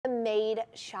Made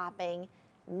Shopping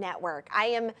Network. I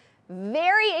am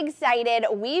very excited.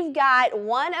 We've got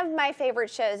one of my favorite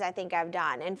shows I think I've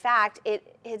done. In fact,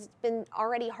 it has been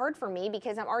already hard for me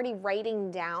because I'm already writing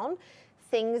down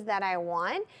things that I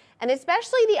want. And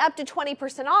especially the up to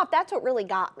 20% off, that's what really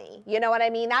got me. You know what I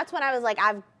mean? That's when I was like,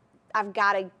 I've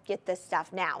got to get this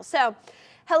stuff now. So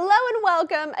hello and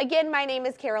welcome. Again, my name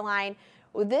is Caroline.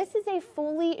 This is a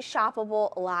fully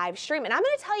shoppable live stream, and I'm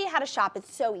going to tell you how to shop.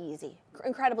 It's so easy,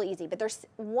 incredibly easy, but there's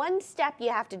one step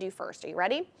you have to do first. Are you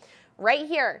ready? Right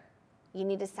here, you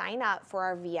need to sign up for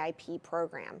our VIP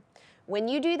program. When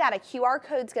you do that, a QR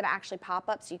code is going to actually pop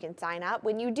up so you can sign up.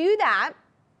 When you do that,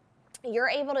 you're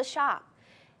able to shop.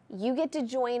 You get to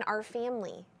join our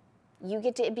family. You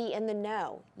get to be in the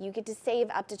know. You get to save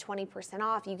up to 20%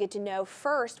 off. You get to know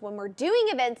first when we're doing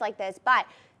events like this, but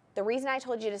the reason I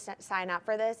told you to sign up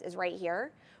for this is right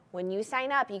here. When you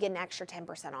sign up, you get an extra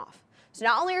 10% off. So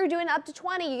not only are you doing up to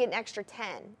 20, you get an extra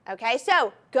 10, okay?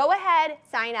 So go ahead,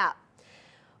 sign up.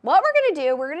 What we're gonna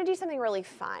do, we're gonna do something really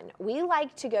fun. We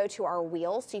like to go to our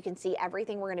wheel so you can see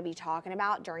everything we're gonna be talking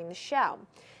about during the show.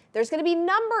 There's gonna be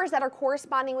numbers that are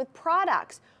corresponding with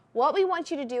products. What we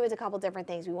want you to do is a couple different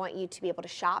things. We want you to be able to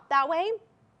shop that way.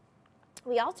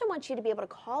 We also want you to be able to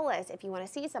call us if you want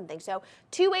to see something. So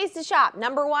 2 ways to shop.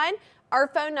 Number one, our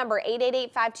phone number,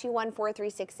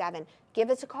 888-521-4367. Give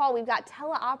us a call. We've got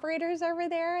teleoperators over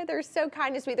there. They're so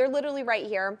kind and sweet. They're literally right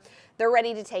here. They're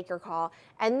ready to take your call.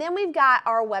 And then we've got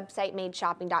our website,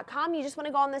 madeshopping.com. You just want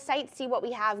to go on the site, see what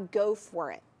we have, go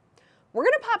for it. We're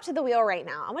going to pop to the wheel right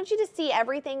now. I want you to see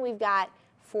everything we've got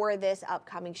for this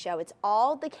upcoming show. It's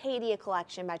all the Caydia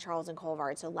collection by Charles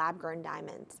Colvard, so lab-grown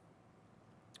diamonds.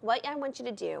 What I want you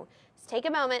to do is take a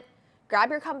moment,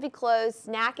 grab your comfy clothes,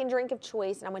 snack and drink of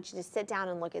choice, and I want you to sit down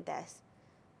and look at this.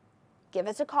 Give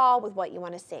us a call with what you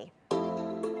want to see.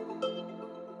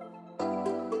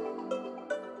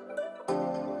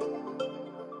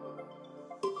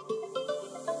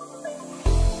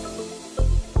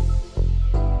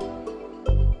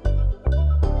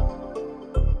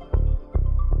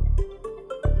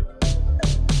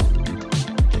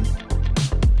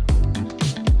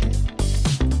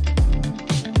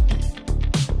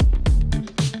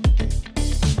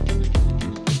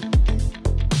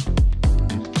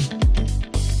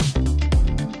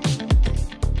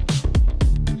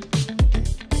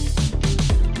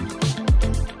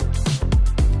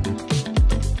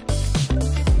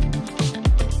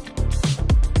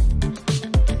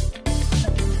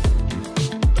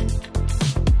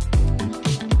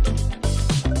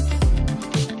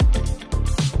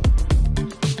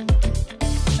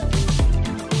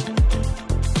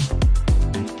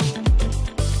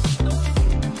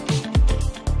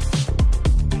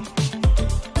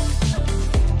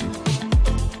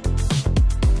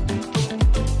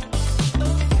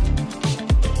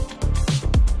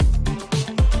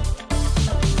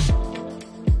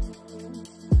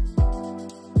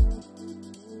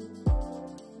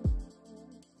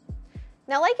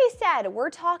 Now, like I said, we're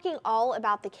talking all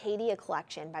about the Caydia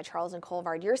collection by Charles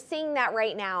Colvard. You're seeing that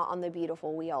right now on the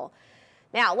beautiful wheel.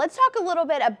 Now, let's talk a little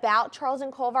bit about Charles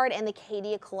Colvard and the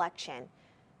Caydia collection.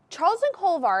 Charles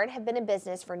Colvard have been in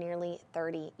business for nearly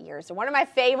 30 years. They're one of my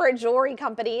favorite jewelry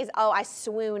companies. Oh, I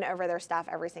swoon over their stuff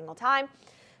every single time.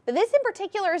 But this in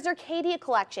particular is their Caydia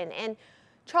collection. And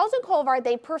Charles Colvard,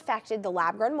 they perfected the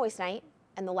lab-grown moissanite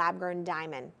and the lab-grown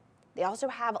diamond. They also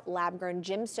have lab-grown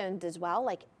gemstones as well,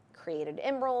 like created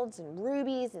emeralds and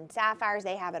rubies and sapphires.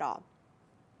 They have it all.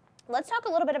 Let's talk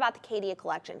a little bit about the Caydia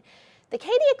collection. The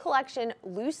Caydia collection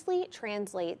loosely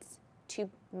translates to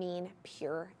mean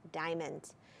pure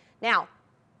diamonds. Now,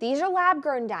 these are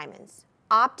lab-grown diamonds.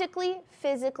 Optically,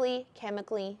 physically,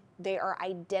 chemically, they are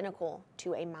identical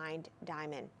to a mined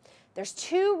diamond. There's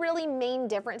two really main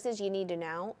differences you need to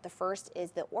know. The first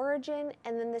is the origin,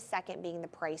 and then the second being the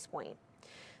price point.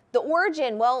 The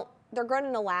origin, well, they're grown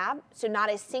in a lab, so not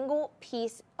a single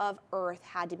piece of earth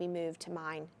had to be moved to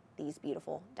mine these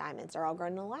beautiful diamonds. They're all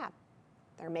grown in a lab.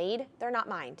 They're made, they're not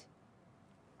mined.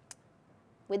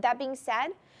 With that being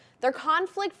said, they're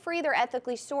conflict-free, they're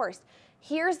ethically sourced.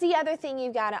 Here's the other thing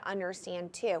you've got to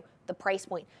understand too, the price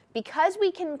point. Because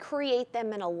we can create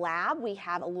them in a lab, we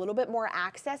have a little bit more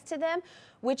access to them,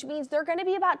 which means they're going to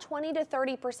be about 20 to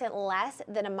 30% less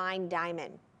than a mined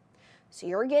diamond. So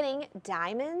you're getting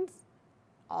diamonds,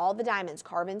 all the diamonds,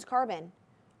 carbon's carbon,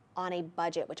 on a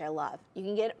budget, which I love. You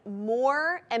can get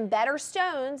more and better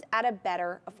stones at a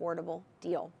better affordable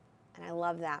deal. And I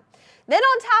love that. Then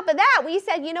on top of that, we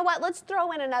said, you know what, let's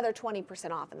throw in another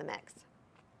 20% off in the mix.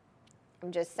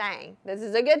 I'm just saying, this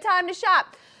is a good time to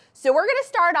shop. So we're gonna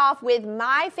start off with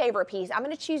my favorite piece. I'm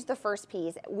gonna choose the first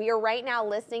piece. We are right now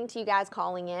listening to you guys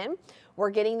calling in. We're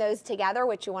getting those together,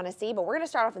 which you wanna see, but we're gonna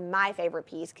start off with my favorite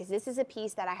piece because this is a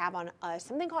piece that I have on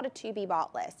something called a to be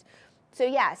bought list. So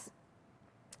yes,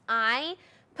 I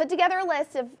put together a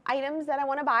list of items that I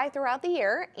want to buy throughout the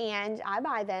year, and I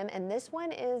buy them, and this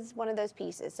one is one of those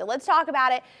pieces. So let's talk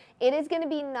about it. It is going to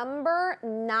be number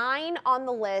 9 on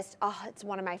the list. Oh, it's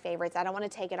one of my favorites. I don't want to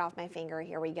take it off my finger.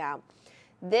 Here we go.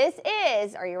 This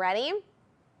is, are you ready?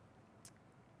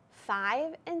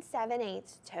 5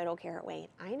 7/8 total carat weight.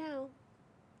 I know.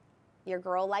 Your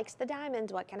girl likes the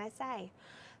diamonds. What can I say?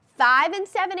 5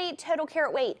 7/8 total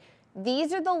carat weight.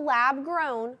 These are the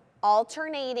lab-grown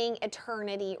alternating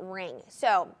eternity ring.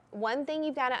 So one thing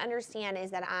you've got to understand is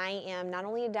that I am not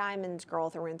only a diamonds girl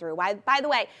through and through. By the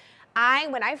way,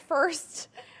 when I first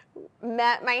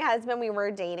met my husband, we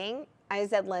were dating, I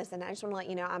said, listen, I just want to let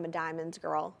you know I'm a diamonds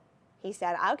girl. He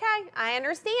said, okay, I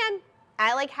understand.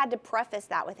 I had to preface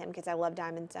that with him because I love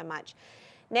diamonds so much.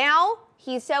 Now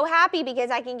he's so happy because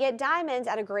I can get diamonds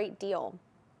at a great deal.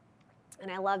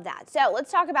 And I love that. So let's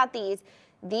talk about these.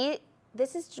 This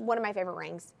is one of my favorite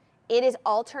rings. It is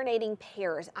alternating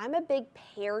pairs. I'm a big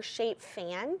pear-shaped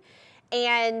fan,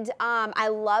 and I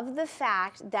love the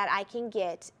fact that I can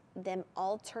get them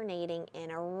alternating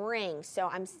in a ring. So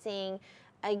I'm seeing,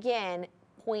 again,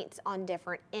 points on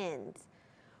different ends.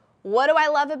 What do I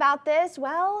love about this?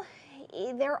 Well,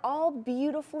 they're all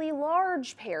beautifully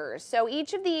large pairs. So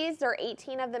each of these, there are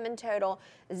 18 of them in total,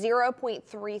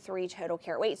 0.33 total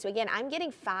carat weight. So again, I'm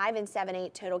getting 5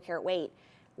 7/8 total carat weight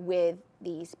with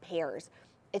these pairs.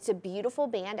 It's a beautiful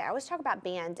band. I always talk about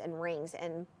bands and rings,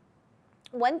 and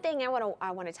one thing I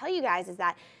want to tell you guys is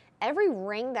that every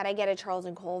ring that I get at Charles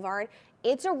 & Colvard,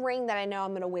 it's a ring that I know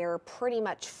I'm going to wear pretty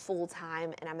much full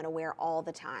time, and I'm going to wear all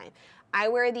the time. I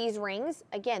wear these rings,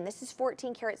 again, this is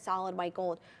 14 karat solid white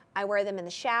gold. I wear them in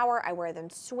the shower, I wear them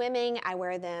swimming, I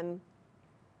wear them,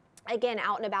 again,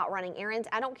 out and about running errands.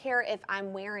 I don't care if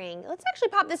I'm wearing, let's actually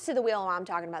pop this to the wheel while I'm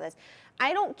talking about this.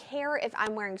 I don't care if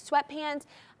I'm wearing sweatpants.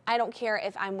 I don't care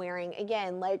if I'm wearing,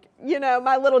 again, my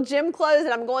little gym clothes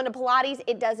and I'm going to Pilates.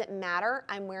 It doesn't matter.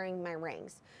 I'm wearing my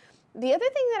rings. The other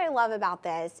thing that I love about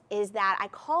this is that I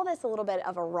call this a little bit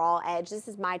of a raw edge. This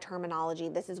is my terminology.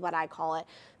 This is what I call it,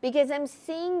 because I'm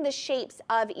seeing the shapes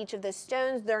of each of the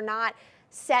stones. They're not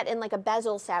set in like a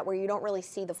bezel set where you don't really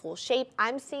see the full shape.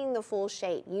 I'm seeing the full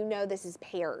shape. You know this is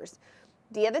pairs.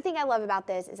 The other thing I love about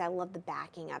this is I love the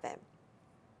backing of it.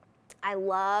 I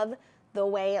love the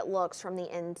way it looks from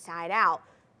the inside out,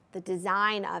 the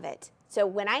design of it. So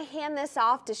when I hand this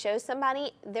off to show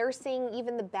somebody, they're seeing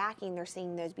even the backing, they're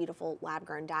seeing those beautiful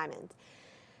lab-grown diamonds.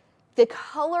 The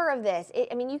color of this,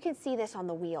 I mean, you can see this on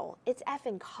the wheel. It's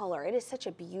effing color. It is such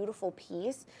a beautiful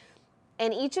piece.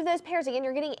 And each of those pairs, again,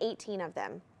 you're getting 18 of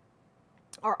them,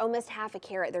 are almost half a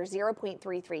carat. They're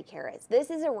 0.33 carats. This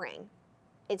is a ring.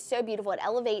 It's so beautiful. It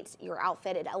elevates your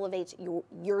outfit. It elevates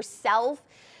yourself.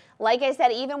 Like I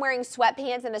said, even wearing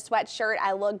sweatpants and a sweatshirt,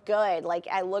 I look good.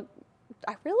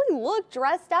 I really look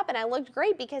dressed up, and I looked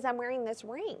great because I'm wearing this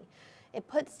ring. It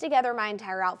puts together my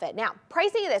entire outfit. Now,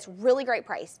 pricing of this, really great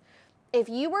price. If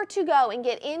you were to go and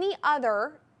get any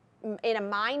other in a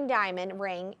mine diamond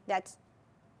ring that's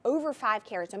over 5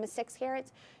 carats, almost 6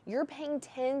 carats, you're paying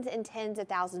tens and tens of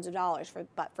thousands of dollars.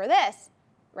 But for this,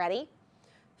 ready?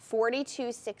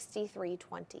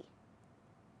 $4263.20.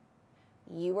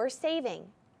 You are saving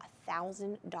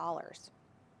 $1,000.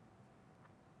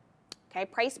 Okay,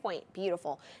 price point,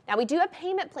 beautiful. Now we do have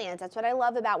payment plans. That's what I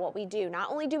love about what we do. Not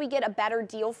only do we get a better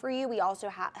deal for you, we also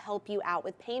help you out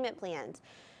with payment plans.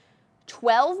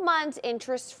 12 months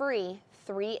interest-free,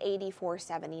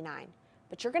 $384.79.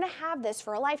 But you're gonna have this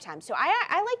for a lifetime. So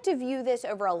I like to view this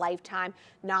over a lifetime,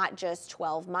 not just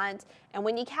 12 months. And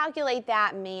when you calculate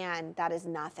that, man, that is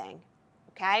nothing,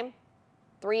 okay?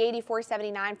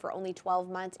 $384.79 for only 12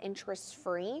 months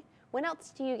interest-free. When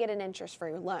else do you get an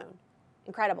interest-free loan?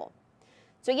 Incredible.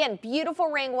 So again, beautiful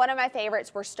ring, one of my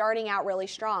favorites. We're starting out really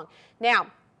strong. Now,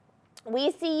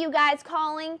 we see you guys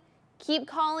calling. Keep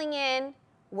calling in.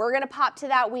 We're gonna pop to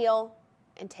that wheel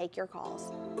and take your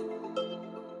calls.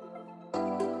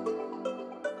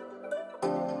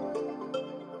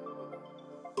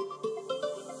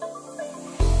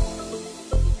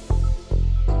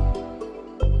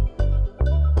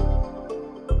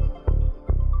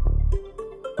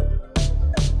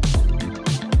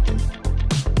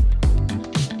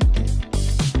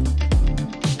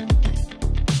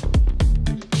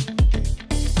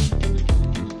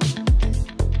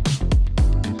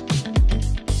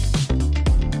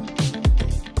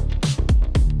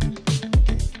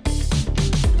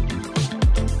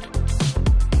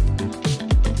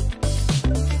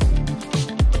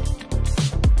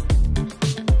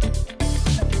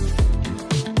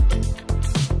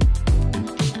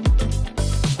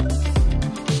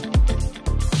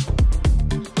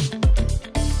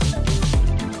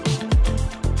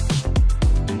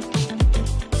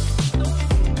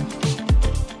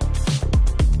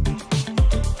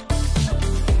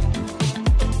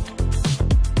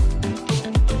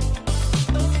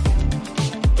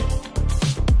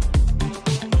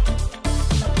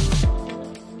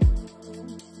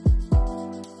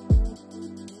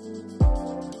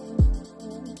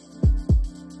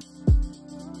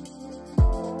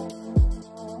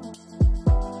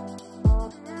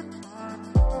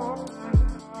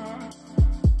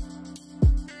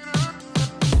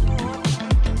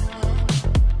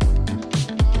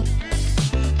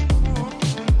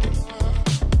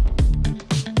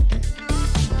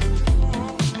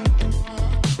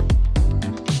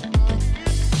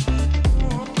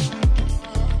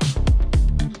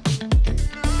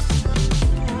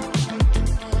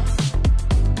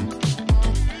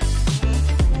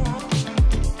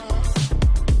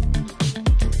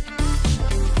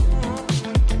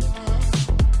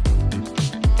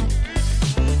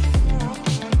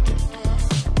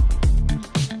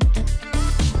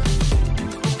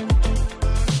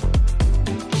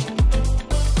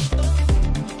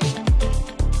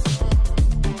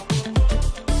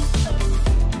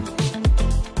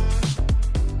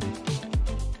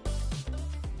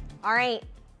 right,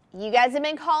 you guys have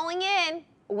been calling in.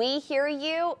 We hear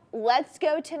you. Let's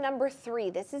go to number 3.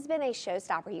 This has been a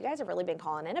showstopper. You guys have really been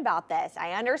calling in about this.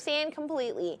 I understand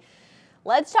completely.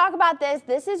 Let's talk about this.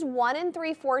 This is 1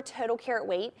 3/4 total carat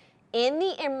weight in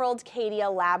the emerald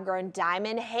Caydia lab-grown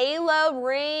diamond halo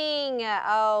ring.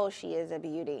 Oh, she is a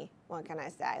beauty. What can I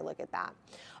say? Look at that.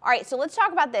 All right, so let's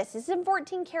talk about this. This is in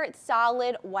 14 karat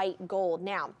solid white gold.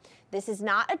 Now, this is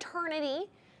not eternity.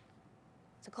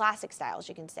 It's a classic style, as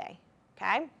you can say,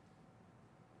 okay?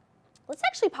 Let's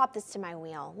actually pop this to my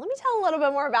wheel. Let me tell a little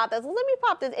bit more about this. Let me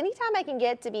pop this. Anytime I can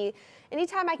get to be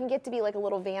like a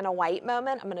little Vanna White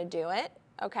moment, I'm gonna do it.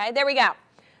 Okay, there we go.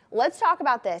 Let's talk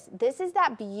about this. This is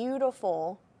that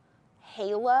beautiful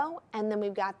halo, and then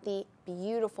we've got the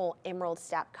beautiful emerald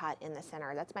step cut in the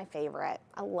center. That's my favorite.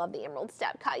 I love the emerald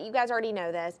step cut. You guys already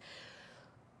know this.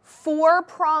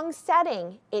 4-prong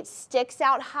setting. It sticks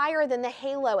out higher than the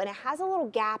halo, and it has a little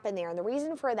gap in there. And the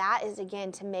reason for that is,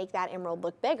 again, to make that emerald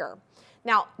look bigger.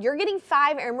 Now, you're getting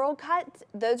 5 emerald cuts.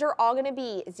 Those are all going to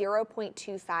be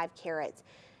 0.25 carats.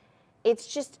 It's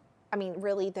just, I mean,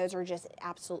 really, those are just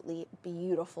absolutely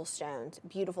beautiful stones.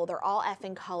 Beautiful. They're all F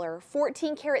in color.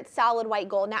 14 karat solid white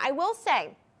gold. Now, I will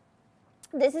say,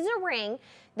 this is a ring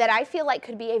that I feel like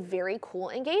could be a very cool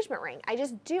engagement ring. I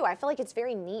just do. I feel like it's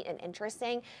very neat and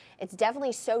interesting. It's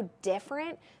definitely so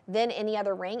different than any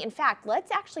other ring. In fact,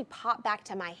 let's actually pop back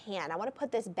to my hand. I want to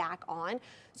put this back on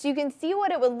so you can see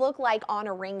what it would look like on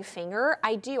a ring finger.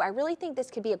 I do. I really think this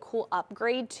could be a cool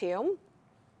upgrade too.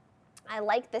 I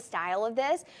like the style of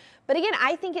this. But again,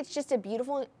 I think it's just a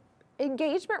beautiful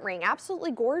engagement ring.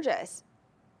 Absolutely gorgeous.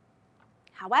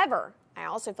 However, I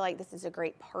also feel like this is a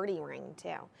great party ring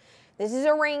too. This is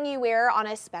a ring you wear on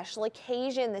a special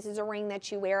occasion. This is a ring that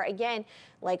you wear, again,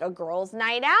 like a girl's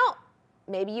night out.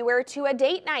 Maybe you wear it to a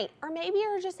date night, or maybe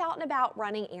you're just out and about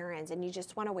running errands and you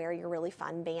just want to wear your really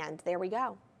fun band. There we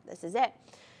go. This is it.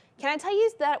 Can I tell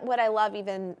you that what I love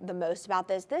even the most about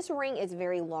this? This ring is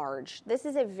very large. This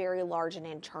is a very large and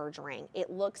in charge ring.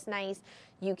 It looks nice.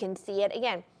 You can see it.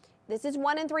 Again, this is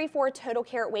 1 3/4 total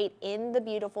carat weight in the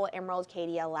beautiful emerald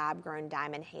Caydia lab-grown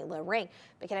diamond halo ring.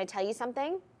 But can I tell you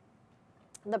something?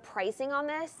 The pricing on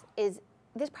this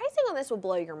will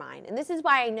blow your mind. And this is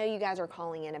why I know you guys are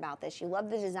calling in about this. You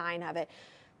love the design of it.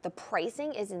 The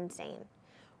pricing is insane.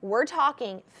 We're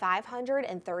talking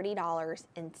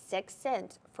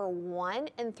 $530.06 for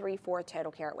 1 3/4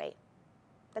 total carat weight.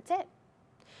 That's it.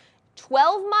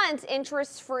 12 months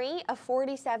interest-free of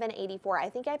 $47.84. I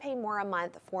think I pay more a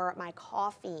month for my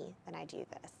coffee than I do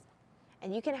this.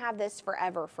 And you can have this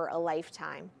forever, for a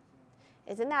lifetime.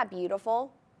 Isn't that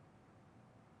beautiful?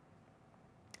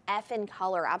 F in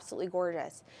color, absolutely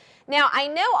gorgeous. Now, I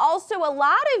know also a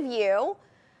lot of you,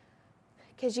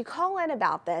 because you call in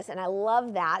about this, and I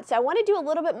love that. So I want to do a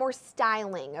little bit more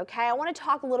styling, okay? I want to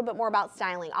talk a little bit more about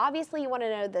styling. Obviously, you want to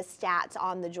know the stats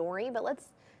on the jewelry, but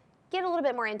let's get a little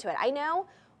bit more into it. I know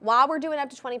while we're doing up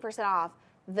to 20% off,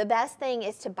 the best thing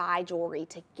is to buy jewelry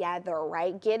together,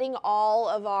 right? Getting all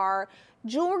of our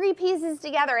jewelry pieces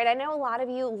together. And I know a lot of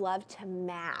you love to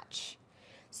match.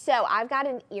 So I've got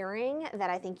an earring that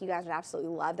I think you guys would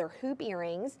absolutely love. They're hoop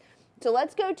earrings. So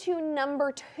let's go to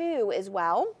number 2 as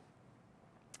well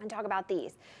and talk about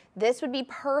these. This would be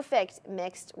perfect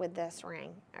mixed with this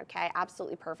ring, okay?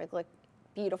 Absolutely perfect. Look,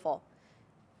 beautiful.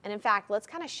 And in fact, let's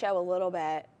kind of show a little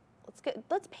bit.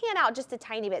 Let's pan out just a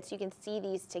tiny bit so you can see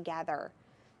these together.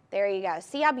 There you go.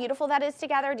 See how beautiful that is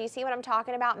together? Do you see what I'm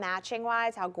talking about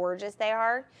matching-wise, how gorgeous they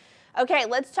are? Okay,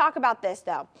 let's talk about this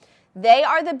though. They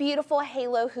are the beautiful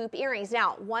halo hoop earrings.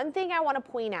 Now, one thing I want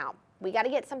to point out, we got to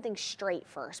get something straight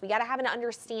first. We got to have an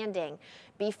understanding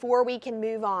before we can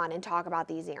move on and talk about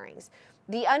these earrings.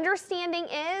 The understanding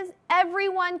is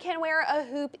everyone can wear a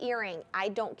hoop earring. I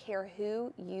don't care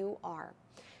who you are.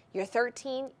 You're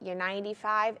 13, you're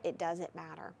 95, it doesn't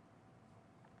matter.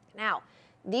 Now,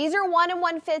 these are 1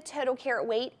 1/5 total carat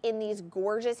weight in these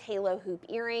gorgeous halo hoop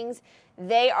earrings.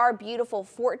 They are beautiful,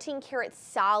 14 karat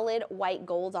solid white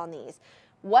gold on these.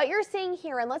 What you're seeing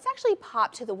here, and let's actually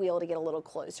pop to the wheel to get a little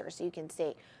closer so you can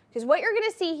see. Because what you're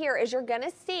gonna see here is you're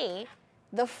gonna see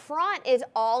the front is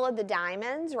all of the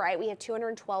diamonds, right? We have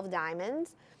 212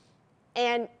 diamonds.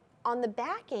 And on the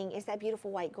backing is that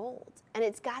beautiful white gold. And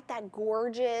it's got that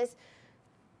gorgeous,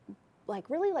 like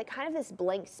really like kind of this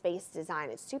blank space design.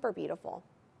 It's super beautiful.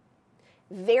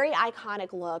 Very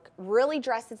iconic look, really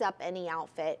dresses up any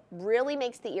outfit, really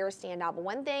makes the ears stand out. But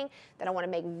one thing that I want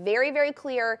to make very, very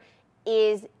clear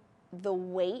is the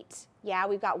weight. Yeah,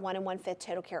 we've got 1 1/5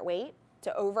 total carat weight,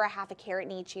 so over 1/2 carat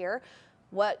in each ear.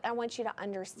 What I want you to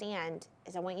understand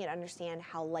is I want you to understand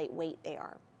how lightweight they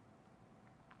are.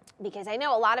 Because I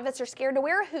know a lot of us are scared to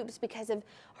wear hoops because of,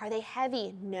 are they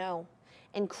heavy? No.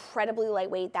 Incredibly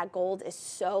lightweight. That gold is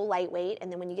so lightweight.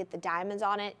 And then when you get the diamonds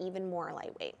on it, even more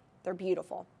lightweight. They're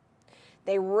beautiful.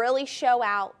 They really show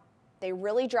out. They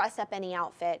really dress up any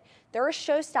outfit. They're a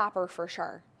showstopper for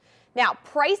sure. Now,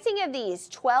 pricing of these,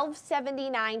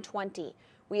 $1279.20.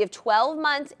 We have 12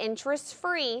 months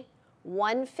interest-free,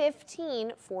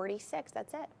 $115.46.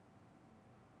 That's it.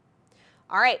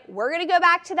 All right, we're going to go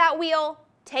back to that wheel,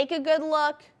 take a good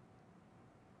look,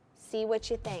 see what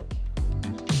you think.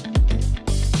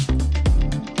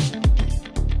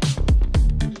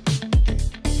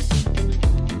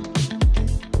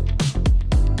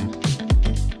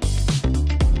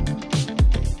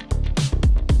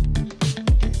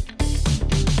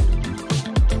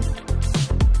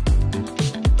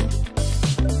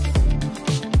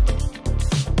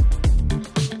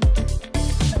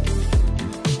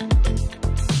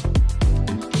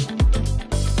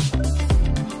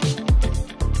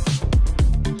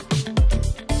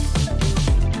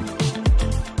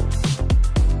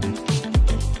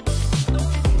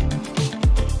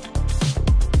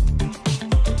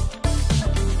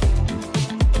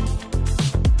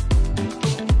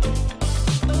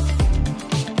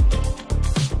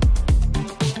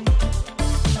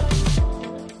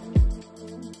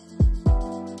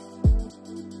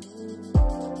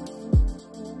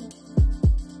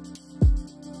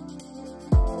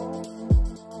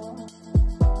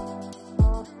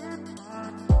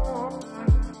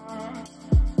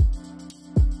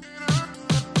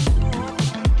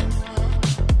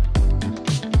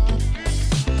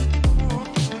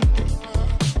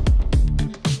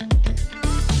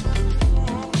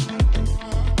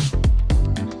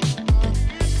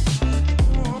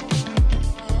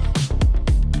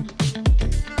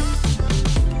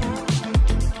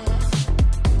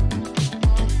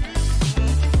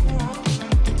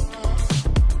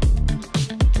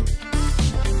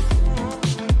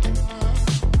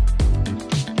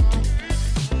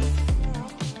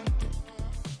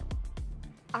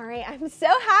 I'm so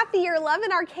happy you're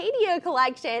loving our Caydia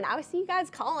collection. I see you guys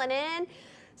calling in.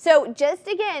 So just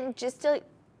again, just to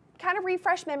kind of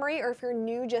refresh memory, or if you're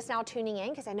new just now tuning in,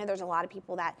 because I know there's a lot of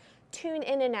people that tune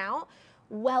in and out,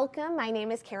 welcome. My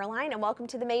name is Caroline and welcome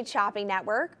to the Made Shopping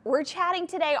Network. We're chatting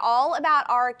today all about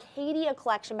our Caydia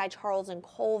collection by Charles and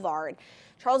Colvard.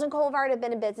 Charles and Colvard have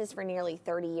been in business for nearly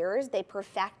 30 years. They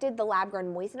perfected the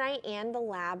lab-grown moissanite and the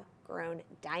lab-grown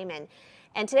diamond.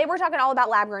 And today we're talking all about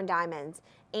lab-grown diamonds.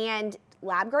 And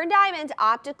lab-grown diamonds,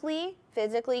 optically,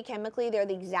 physically, chemically, they're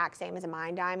the exact same as a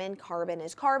mined diamond. Carbon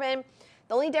is carbon.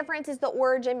 The only difference is the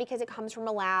origin, because it comes from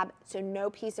a lab, so no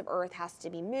piece of earth has to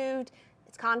be moved.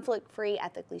 It's conflict-free,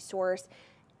 ethically sourced,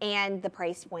 and the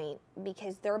price point,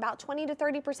 because they're about 20 to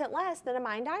 30% less than a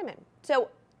mined diamond. So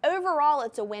overall,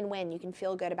 it's a win-win. You can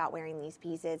feel good about wearing these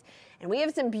pieces. And we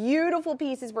have some beautiful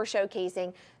pieces we're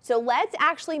showcasing. So let's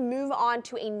actually move on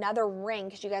to another ring,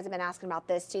 because you guys have been asking about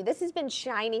this too. This has been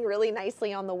shining really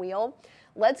nicely on the wheel.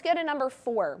 Let's go to number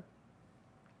 4.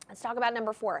 Let's talk about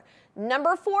number 4.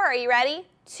 Number 4, are you ready?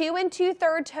 2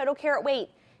 2/3 total carat weight.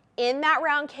 In that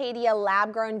round Caydia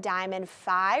lab-grown diamond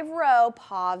 5-row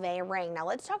pave ring. Now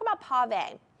let's talk about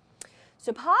pave.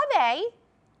 So pave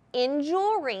in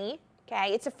jewelry,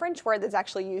 okay, it's a French word that's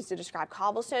actually used to describe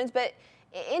cobblestones, but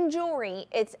in jewelry,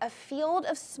 it's a field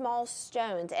of small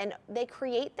stones, and they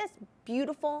create this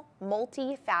beautiful,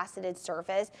 multifaceted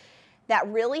surface that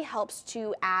really helps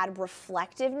to add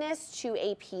reflectiveness to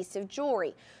a piece of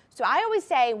jewelry. So I always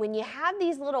say, when you have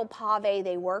these little pave,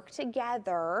 they work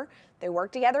together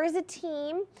as a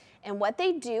team, and what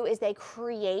they do is they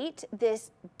create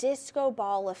this disco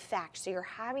ball effect. So you're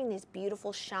having this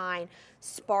beautiful shine,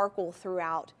 sparkle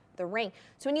throughout the ring.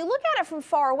 So when you look at it from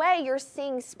far away, you're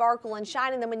seeing sparkle and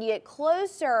shine, and then when you get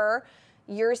closer,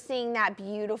 you're seeing that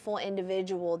beautiful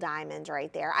individual diamond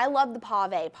right there. I love the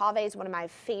pave. Pave is one of my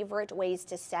favorite ways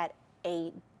to set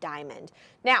a diamond.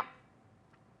 Now,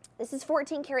 this is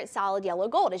 14 karat solid yellow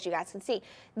gold, as you guys can see.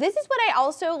 This is what I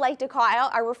also like to call,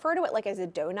 I refer to it like as a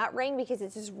donut ring, because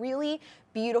it's this really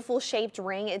beautiful shaped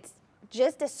ring. It's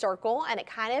just a circle, and it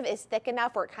kind of is thick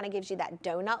enough where it kind of gives you that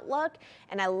donut look,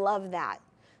 and I love that.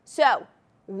 So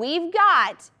we've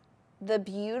got the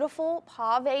beautiful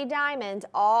pave diamonds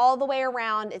all the way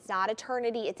around. It's not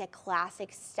eternity, it's a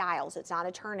classic style, so it's not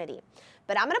eternity.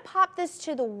 But I'm gonna pop this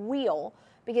to the wheel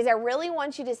because I really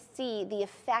want you to see the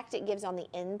effect it gives on the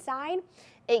inside.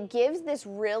 It gives this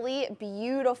really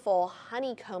beautiful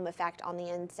honeycomb effect on the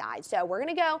inside. So we're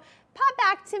gonna go pop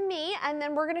back to me, and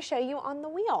then we're gonna show you on the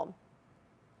wheel.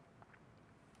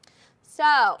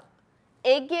 So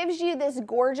it gives you this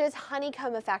gorgeous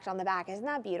honeycomb effect on the back. Isn't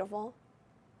that beautiful?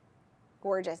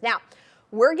 Gorgeous. Now,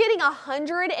 we're getting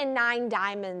 109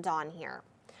 diamonds on here.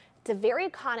 It's a very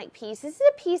iconic piece. This is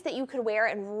a piece that you could wear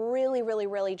and really, really,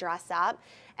 really dress up,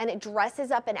 and it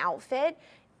dresses up an outfit.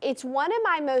 It's one of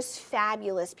my most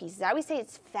fabulous pieces. I always say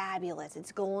it's fabulous,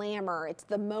 it's glamour, it's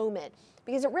the moment,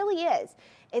 because it really is.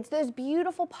 It's those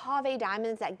beautiful pave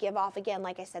diamonds that give off, again,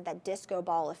 like I said, that disco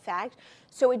ball effect.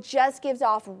 So it just gives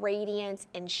off radiance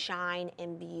and shine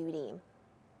and beauty.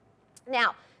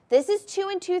 Now, this is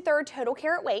 2 2/3 total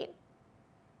carat weight,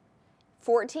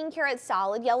 14 karat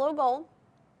solid yellow gold.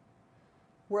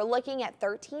 We're looking at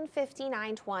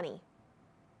 $1359.20.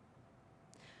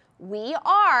 We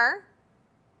are,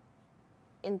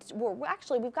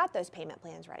 we've got those payment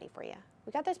plans ready for you.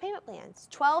 We got those payment plans.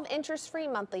 12 interest-free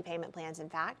monthly payment plans, in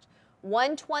fact.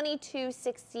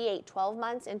 $122.68, 12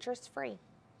 months interest-free.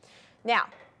 Now,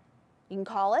 you can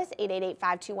call us,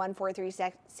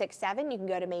 888-521-4367. You can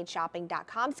go to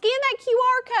madeshopping.com. Scan that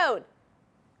QR code.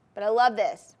 But I love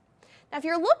this. Now, if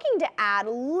you're looking to add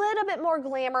a little bit more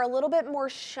glamour, a little bit more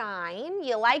shine,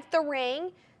 you like the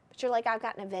ring, but you're like, I've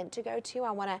got an event to go to,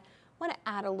 I want to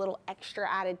add a little extra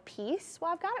added piece.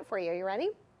 Well, I've got it for you. Are you ready?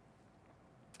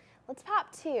 Let's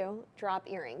pop 2 drop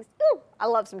earrings. Ooh, I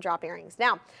love some drop earrings.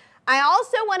 Now, I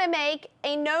also want to make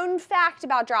a known fact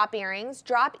about drop earrings.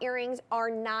 Drop earrings are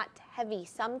not heavy.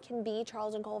 Some can be,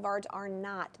 Charles & Colvard's are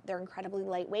not. They're incredibly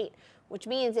lightweight, which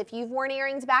means if you've worn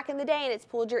earrings back in the day and it's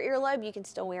pulled your earlobe, you can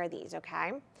still wear these,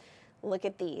 okay? Look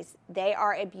at these. They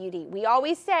are a beauty. We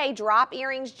always say drop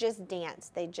earrings just dance.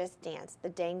 They just dance. The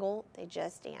dangle, they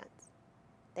just dance.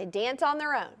 They dance on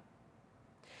their own.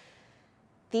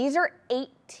 These are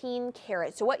 18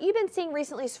 carats. So what you've been seeing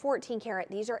recently is 14 karat.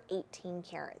 These are 18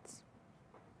 carats.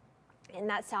 And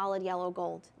that solid yellow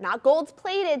gold. Not gold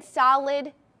plated,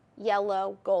 solid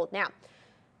yellow gold. Now,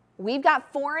 we've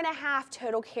got 4.5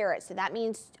 total carats. So that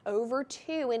means over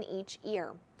 2 in each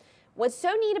ear. What's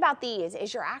so neat about these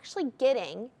is you're actually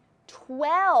getting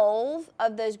 12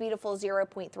 of those beautiful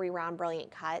 0.3 round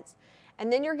brilliant cuts.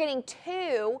 And then you're getting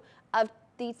 2 of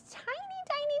these tiny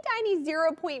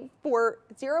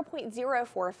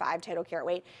 0.045 total carat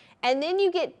weight. And then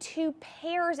you get 2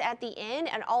 pairs at the end,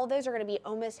 and all of those are going to be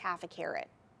almost half a carat,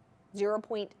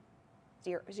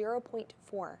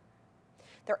 0.4.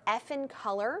 They're F in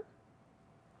color.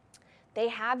 They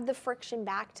have the friction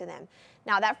back to them.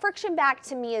 Now, that friction back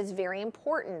to me is very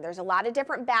important. There's a lot of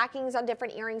different backings on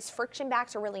different earrings. Friction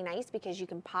backs are really nice because you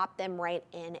can pop them right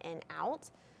in and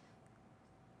out.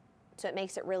 So it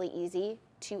makes it really easy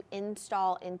to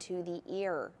install into the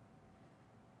ear.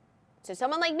 So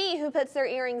someone like me who puts their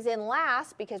earrings in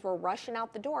last because we're rushing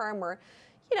out the door and we're,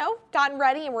 you know, gotten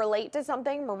ready and we're late to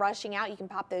something, we're rushing out, you can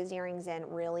pop those earrings in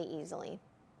really easily.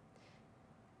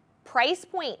 Price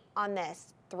point on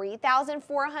this,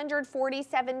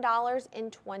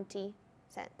 $3,447.20.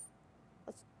 That's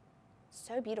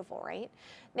so beautiful, right?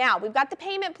 Now, we've got the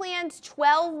payment plans,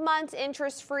 12 months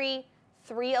interest-free,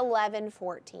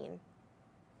 $311.14.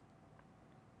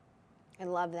 I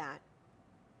love that.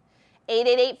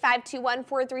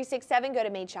 888-521-4367. Go to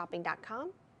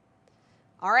madeshopping.com.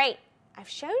 All right, I've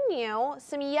shown you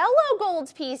some yellow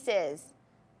gold pieces.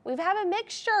 We have a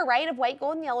mixture, right, of white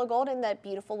gold and yellow gold and the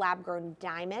beautiful lab-grown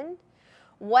diamond.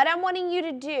 What I'm wanting you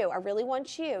to do, I really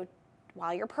want you,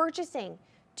 while you're purchasing,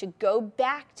 to go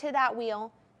back to that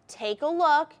wheel, take a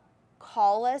look,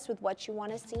 call us with what you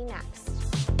want to see next.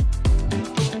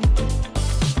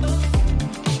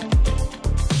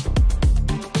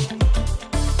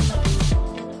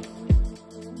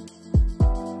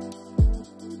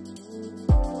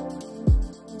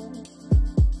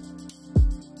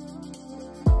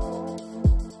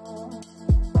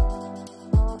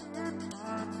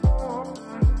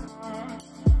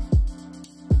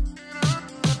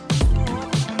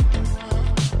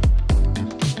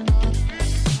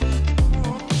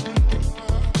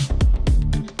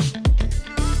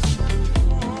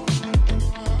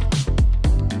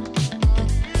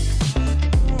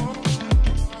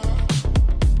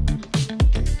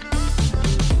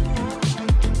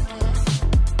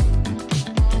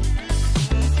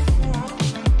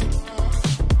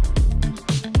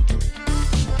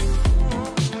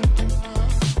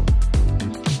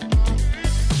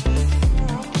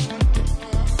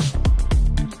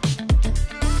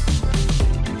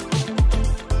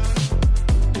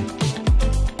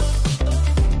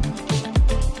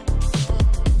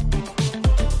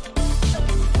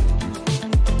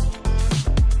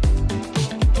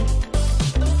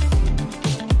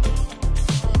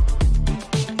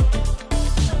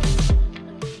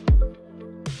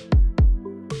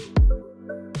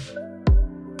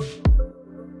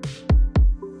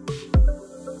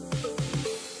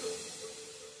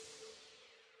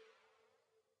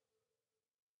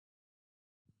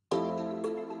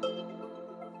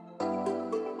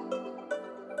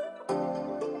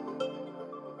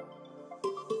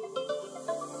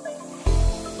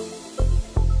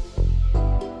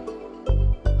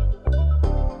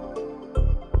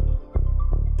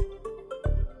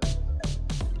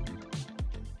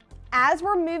 as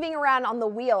we're moving around on the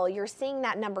wheel, you're seeing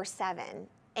that number 7.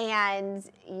 And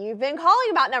you've been calling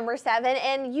about number 7,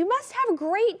 and you must have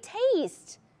great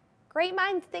taste. Great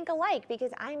minds think alike,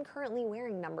 because I'm currently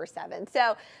wearing number 7.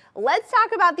 So let's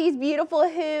talk about these beautiful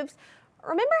hoops.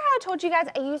 Remember how I told you guys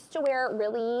I used to wear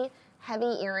really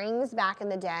heavy earrings back in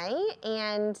the day,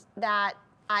 and that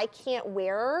I can't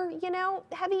wear, you know,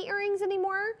 heavy earrings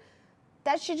anymore?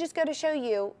 That should just go to show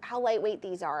you how lightweight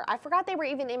these are. I forgot they were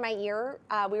even in my ear.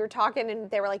 We were talking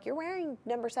and they were like, you're wearing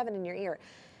number 7 in your ear.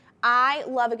 I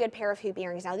love a good pair of hoop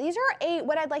earrings. Now these are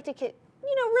what I'd like to,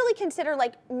 really consider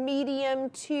like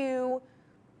medium to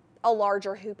a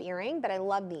larger hoop earring, but I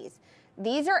love these.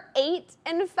 These are 8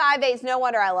 5/8. No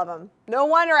wonder I love them. No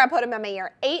wonder I put them in my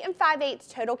ear. 8 5/8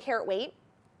 total carat weight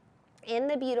in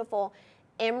the beautiful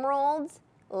emeralds,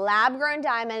 lab-grown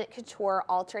diamond couture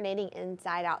alternating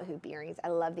inside-out hoop earrings. I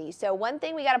love these. So one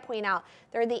thing we got to point out,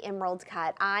 they're the emerald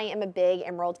cut. I am a big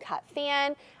emerald cut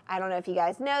fan. I don't know if you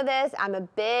guys know this. I'm a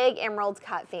big emerald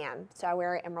cut fan. So I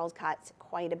wear emerald cuts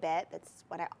quite a bit. That's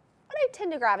what I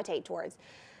tend to gravitate towards.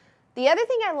 The other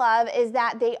thing I love is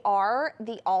that they are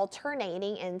the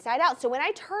alternating inside out. So when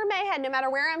I turn my head, no matter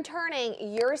where I'm turning,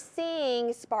 you're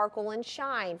seeing sparkle and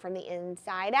shine from the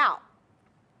inside out.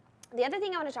 The other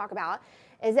thing I want to talk about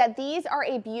is that these are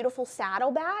a beautiful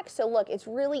saddleback. So look, it's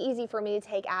really easy for me to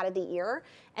take out of the ear.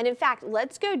 And in fact,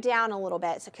 let's go down a little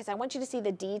bit because I want you to see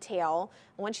the detail.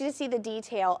 I want you to see the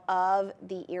detail of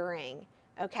the earring,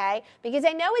 okay? Because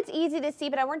I know it's easy to see,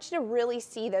 but I want you to really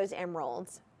see those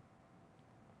emeralds.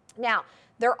 Now,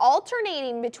 they're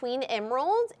alternating between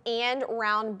emerald and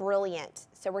round brilliant.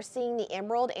 So we're seeing the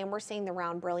emerald and we're seeing the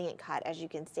round brilliant cut, as you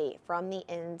can see, from the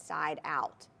inside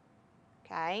out,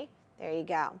 okay? There you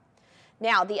go.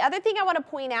 Now, the other thing I want to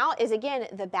point out is, again,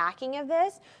 the backing of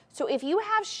this. So if you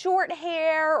have short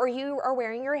hair or you are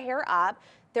wearing your hair up,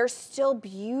 they're still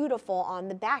beautiful on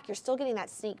the back. You're still getting that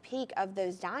sneak peek of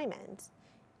those diamonds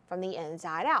from the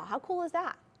inside out. How cool is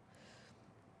that?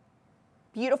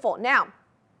 Beautiful. Now,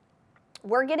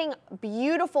 we're getting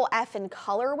beautiful effing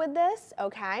color with this,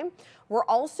 okay? We're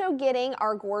also getting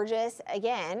our gorgeous,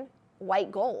 again,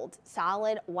 white gold,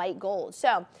 solid white gold.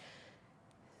 So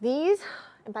these,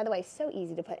 and by the way, so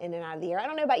easy to put in and out of the ear. I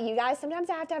don't know about you guys. Sometimes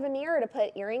I have to have a mirror to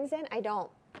put earrings in. I don't.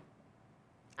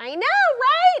 I know,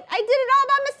 right? I did it all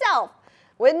by myself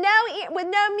with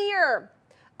no mirror.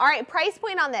 All right, price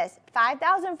point on this,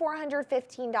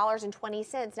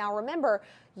 $5,415.20. Now remember,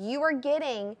 you are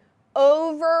getting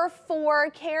over 4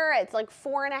 carats, like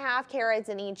 4.5 carats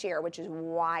in each ear, which is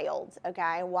wild,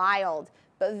 okay? Wild,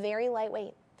 but very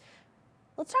lightweight.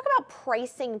 Let's talk about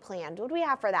pricing plan. What do we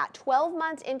have for that? 12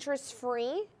 months interest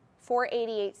free,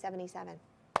 $488.77.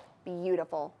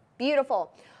 Beautiful,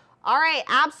 beautiful. All right,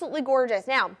 absolutely gorgeous.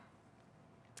 Now,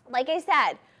 like I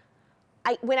said,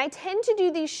 when I tend to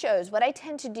do these shows, what I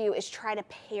tend to do is try to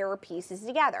pair pieces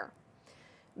together.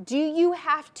 Do you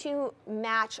have to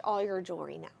match all your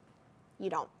jewelry? No, you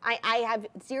don't. I have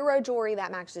 0 jewelry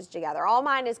that matches together. All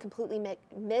mine is completely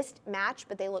mismatched,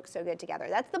 but they look so good together.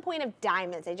 That's the point of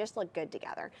diamonds. They just look good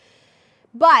together.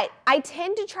 But I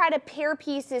tend to try to pair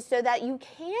pieces so that you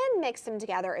can mix them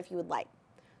together if you would like.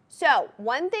 So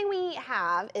one thing we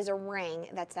have is a ring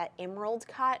that's that emerald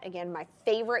cut. Again, my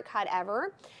favorite cut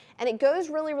ever. And it goes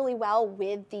really, really well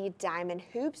with the diamond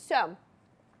hoop. So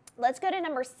let's go to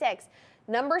number 6.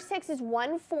 Number 6 is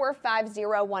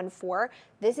 145014.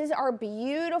 This is our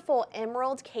beautiful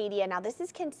emerald Caydia. Now this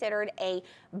is considered a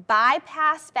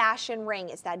bypass fashion ring.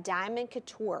 It's that diamond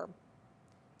couture.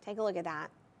 Take a look at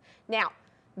that. Now,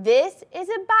 this is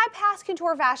a bypass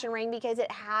couture fashion ring because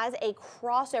it has a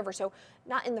crossover. So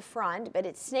not in the front, but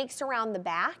it snakes around the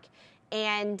back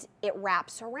and it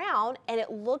wraps around and it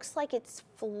looks like it's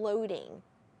floating.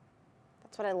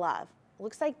 That's what I love. It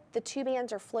looks like the 2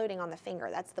 bands are floating on the finger.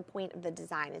 That's the point of the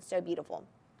design. It's so beautiful.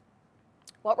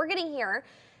 What we're getting here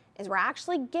is we're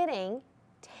actually getting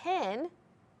 10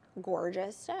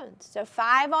 gorgeous stones. So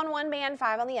 5 on one band,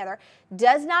 5 on the other. It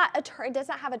does not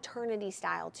have eternity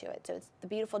style to it. So it's the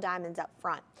beautiful diamonds up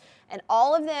front. And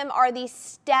all of them are the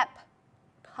step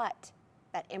cut,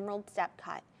 that emerald step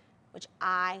cut, which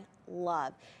I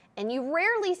love. And you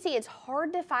rarely see, it's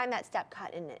hard to find that step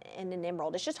cut in an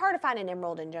emerald. It's just hard to find an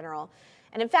emerald in general.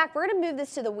 And in fact, we're going to move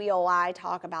this to the wheel while I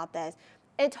talk about this.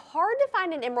 It's hard to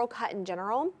find an emerald cut in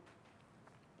general.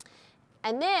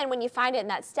 And then when you find it in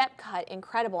that step cut,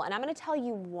 incredible. And I'm going to tell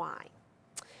you why.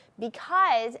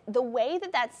 Because the way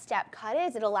that that step cut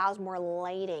is, it allows more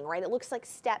lighting, right? It looks like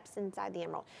steps inside the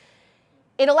emerald.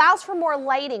 It allows for more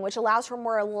lighting, which allows for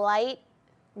more light,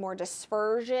 more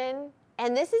dispersion.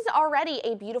 And this is already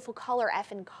a beautiful color,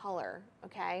 effing color,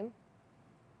 okay?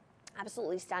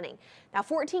 Absolutely stunning. Now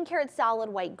 14 karat solid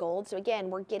white gold. So again,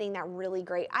 we're getting that really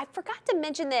great. I forgot to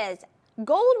mention this.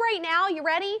 Gold right now, you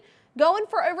ready? Going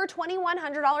for over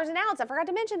 $2,100 an ounce. I forgot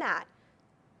to mention that.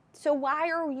 So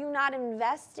why are you not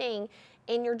investing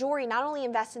in your jewelry? Not only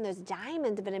invest in those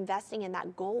diamonds, but investing in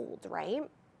that gold, right?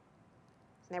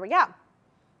 There we go.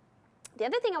 The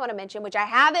other thing I want to mention, which I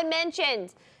haven't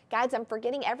mentioned, guys, I'm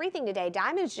forgetting everything today.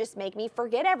 Diamonds just make me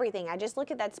forget everything. I just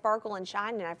look at that sparkle and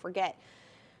shine and I forget.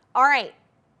 All right,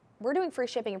 we're doing free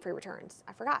shipping and free returns.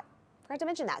 I forgot to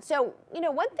mention that. So, you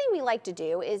know, one thing we like to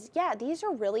do is, yeah, these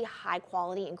are really high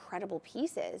quality, incredible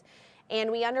pieces. And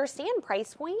we understand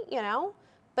price point, you know,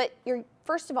 but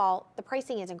first of all, the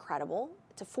pricing is incredible.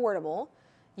 It's affordable.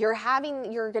 You're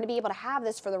going to be able to have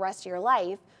this for the rest of your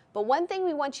life. But one thing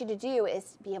we want you to do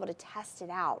is be able to test it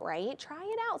out, right? Try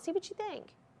it out, see what you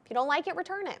think. If you don't like it,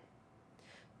 return it.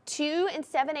 2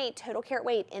 7/8 total carat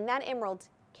weight in that emerald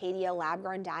Caydia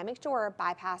lab-grown diamond door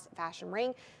bypass fashion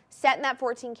ring, set in that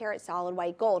 14 karat solid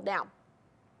white gold. Now,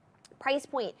 price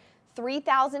point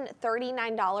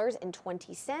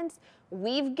 $3,039.20.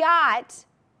 We've got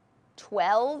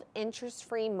 12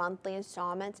 interest-free monthly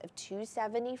installments of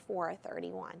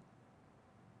 $274.31.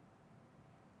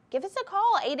 Give us a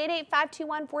call,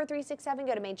 888-521-4367.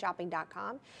 Go to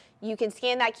madeshopping.com. You can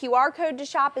scan that QR code to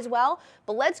shop as well.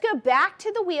 But let's go back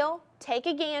to the wheel, take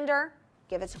a gander,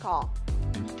 give us a call.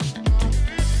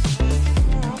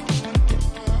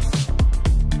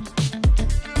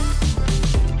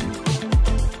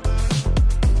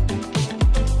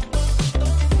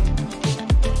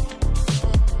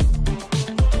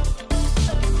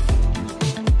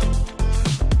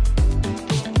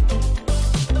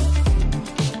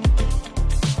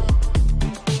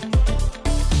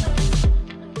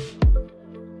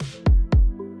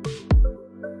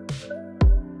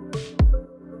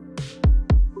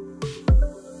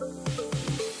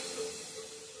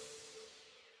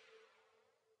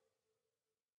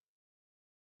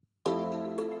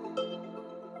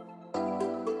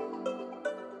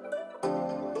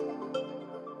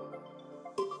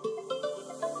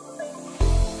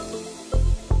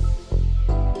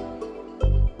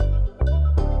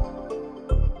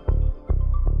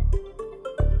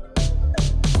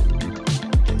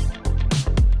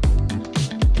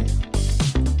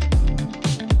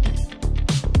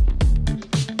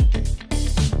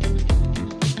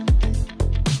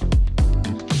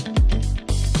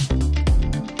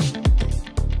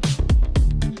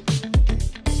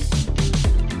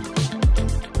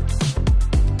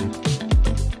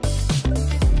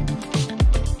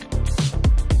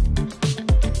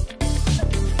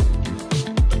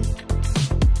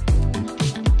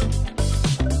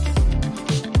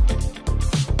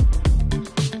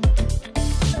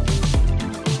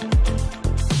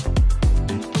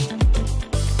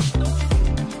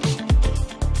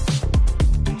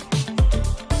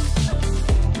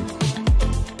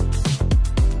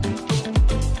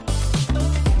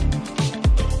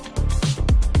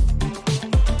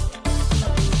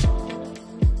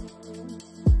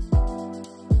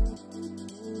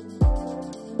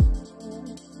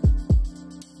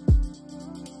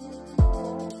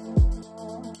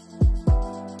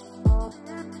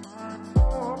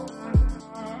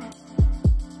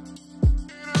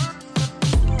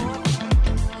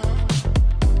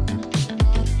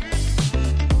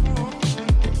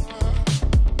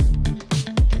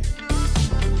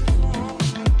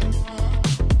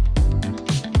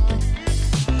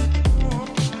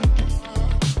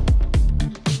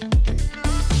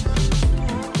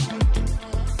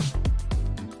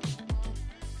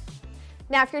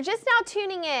 Now, if you're just now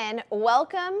tuning in,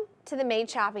 welcome to the Made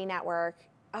Shopping Network.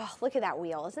 Oh, look at that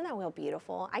wheel. Isn't that wheel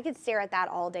beautiful? I could stare at that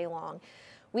all day long.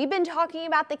 We've been talking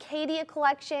about the Caydia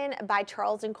collection by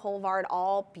Charles and Colvard,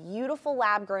 all beautiful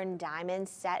lab-grown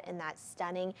diamonds set in that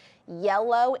stunning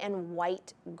yellow and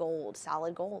white gold,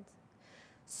 solid gold.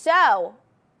 So,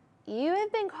 you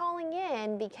have been calling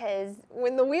in because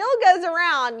when the wheel goes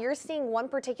around, you're seeing one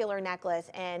particular necklace,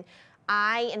 and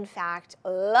I, in fact,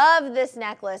 love this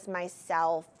necklace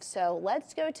myself. So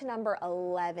let's go to number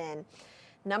 11.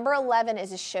 Number 11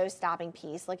 is a show-stopping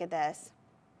piece. Look at this.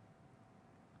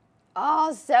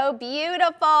 Oh, so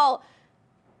beautiful.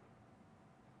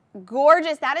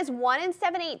 Gorgeous. That is 1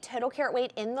 7/8 total carat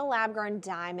weight in the lab-grown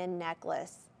diamond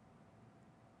necklace.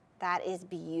 That is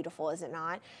beautiful, is it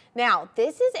not? Now,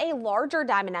 this is a larger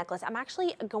diamond necklace. I'm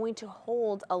actually going to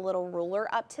hold a little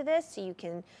ruler up to this so you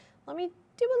can, let me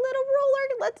do a little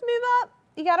ruler. Let's move up.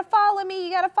 You got to follow me.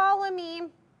 You got to follow me.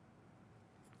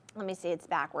 Let me see. It's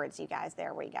backwards, you guys.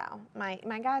 There we go.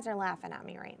 My guys are laughing at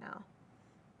me right now.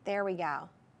 There we go.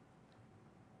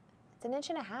 It's 1.5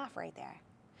 inches right there.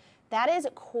 That is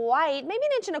quite, maybe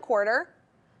 1.25 inches.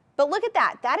 But look at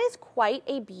that. That is quite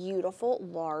a beautiful,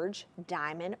 large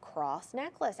diamond cross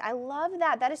necklace. I love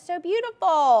that. That is so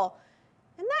beautiful.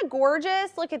 Isn't that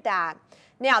gorgeous? Look at that.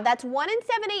 Now, that's 1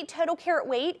 7/8 total carat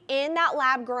weight in that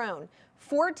lab grown.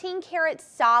 14 karat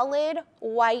solid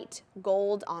white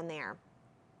gold on there.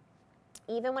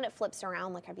 Even when it flips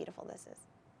around, look how beautiful this is.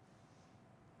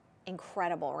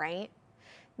 Incredible, right?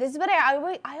 This is what I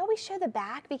always show the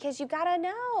back because you gotta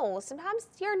know. Sometimes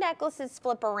your necklaces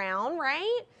flip around,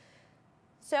 right?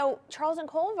 So Charles and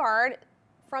Colvard,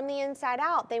 from the inside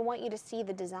out, they want you to see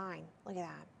the design. Look at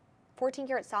that. 14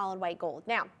 karat solid white gold.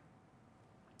 Now,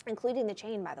 including the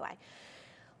chain, by the way.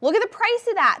 Look at the price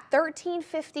of that,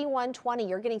 $1351.20.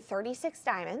 You're getting 36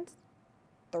 diamonds.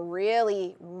 They're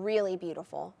really, really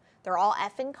beautiful. They're all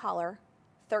F in color.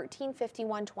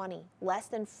 $1351.20, less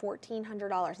than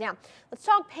 $1,400. Now, let's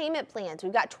talk payment plans.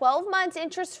 We've got 12 months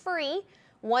interest-free,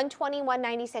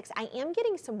 $121.96. I am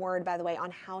getting some word, by the way,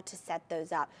 on how to set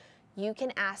those up. You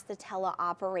can ask the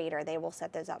teleoperator. They will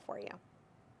set those up for you.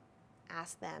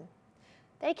 Ask them.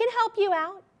 They can help you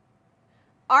out.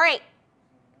 All right.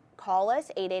 Call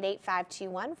us,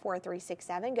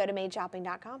 888-521-4367. Go to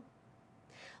madeshopping.com.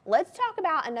 Let's talk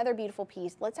about another beautiful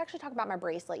piece. Let's actually talk about my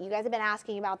bracelet. You guys have been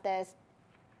asking about this.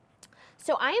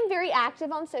 So I am very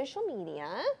active on social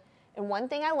media, and one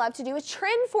thing I love to do is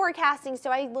trend forecasting.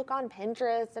 So I look on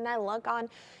Pinterest and I look on,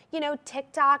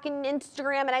 TikTok and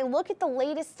Instagram, and I look at the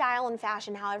latest style and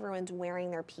fashion, how everyone's wearing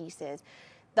their pieces.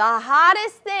 The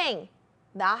hottest thing,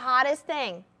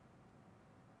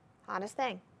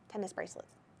 tennis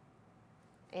bracelets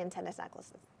and tennis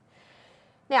necklaces.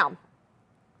 Now,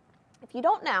 if you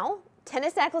don't know,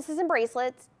 tennis necklaces and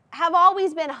bracelets have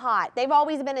always been hot. They've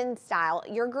always been in style.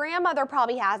 Your grandmother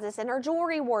probably has this in her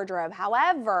jewelry wardrobe.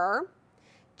 However,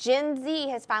 Gen Z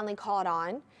has finally caught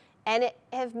on and it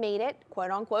have made it, quote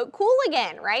unquote, cool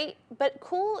again, right? But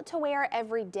cool to wear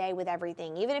every day with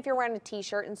everything, even if you're wearing a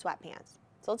t-shirt and sweatpants.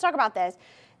 So let's talk about this.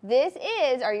 This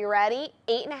is, are you ready?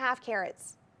 8.5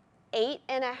 carats.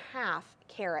 8.5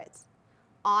 carats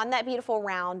on that beautiful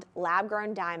round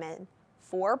lab-grown diamond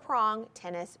 4-prong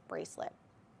tennis bracelet.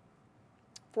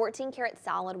 14 karat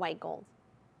solid white gold.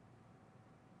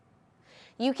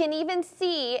 You can even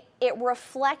see it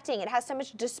reflecting. It has so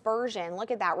much dispersion.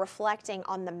 Look at that, reflecting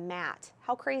on the mat.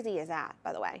 How crazy is that,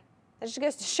 by the way? That just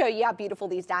goes to show you how beautiful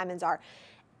these diamonds are.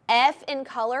 F in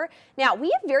color. Now,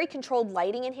 we have very controlled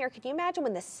lighting in here. Can you imagine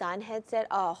when the sun hits it?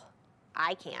 Oh,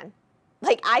 I can.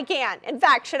 I can. In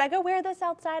fact, should I go wear this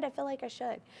outside? I feel like I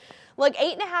should. Look,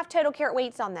 8.5 total carat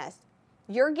weights on this.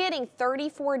 You're getting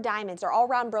 34 diamonds. They're all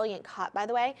round brilliant cut, by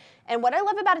the way. And what I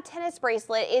love about a tennis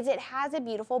bracelet is it has a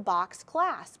beautiful box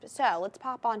clasp. So let's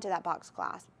pop onto that box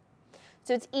clasp.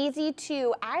 So it's easy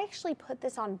to, I actually put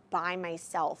this on by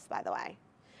myself, by the way.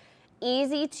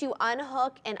 Easy to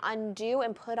unhook and undo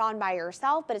and put on by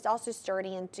yourself, but it's also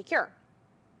sturdy and secure.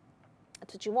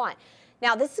 That's what you want.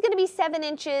 Now, this is going to be 7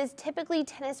 inches. Typically,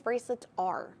 tennis bracelets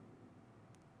are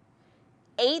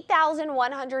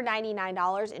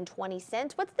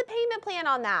 $8,199.20. What's the payment plan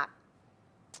on that?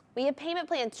 We have payment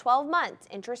plans 12 months,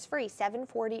 interest-free,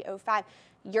 $740.05.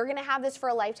 You're going to have this for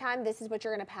a lifetime. This is what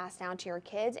you're going to pass down to your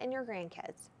kids and your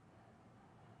grandkids.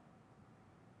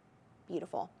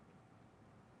 Beautiful.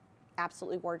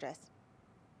 Absolutely gorgeous.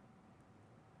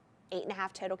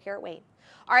 8.5 total carat weight.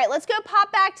 All right, let's go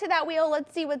pop back to that wheel.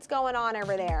 Let's see what's going on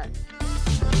over there.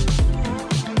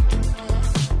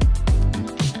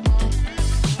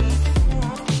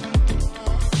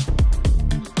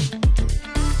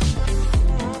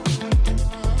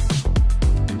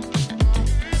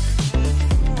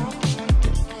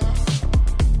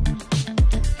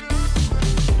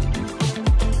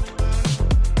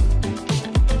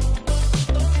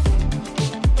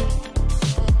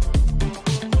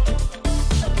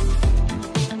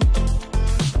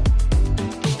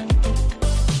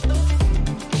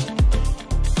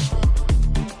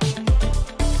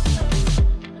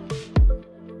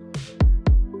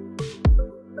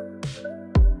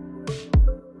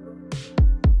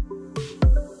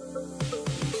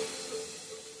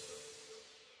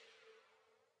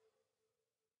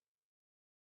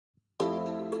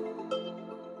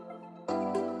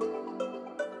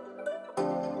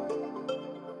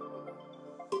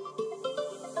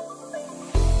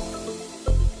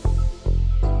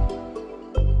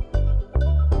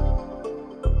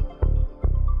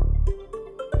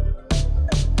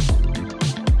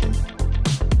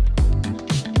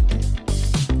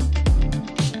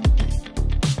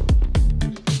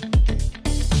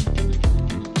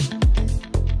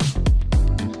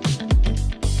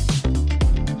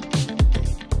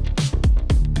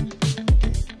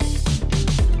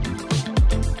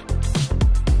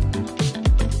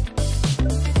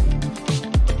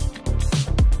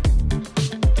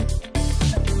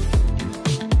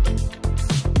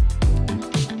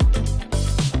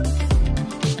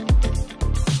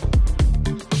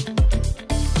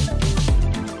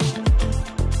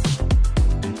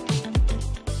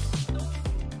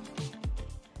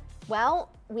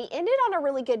 we ended on a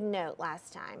really good note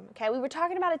last time, okay? We were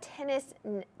talking about a tennis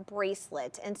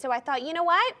bracelet, and so I thought, you know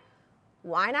what?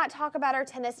 Why not talk about our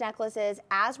tennis necklaces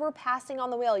as we're passing on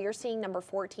the wheel? You're seeing number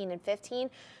 14 and 15.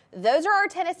 Those are our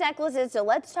tennis necklaces, so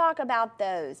let's talk about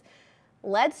those.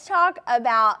 Let's talk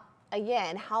about,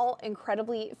 again, how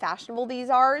incredibly fashionable these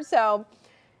are. So,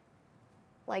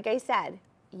 like I said,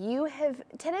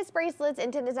 tennis bracelets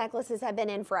and tennis necklaces have been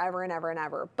in forever and ever and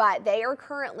ever, but they are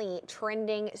currently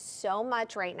trending so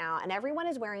much right now, and everyone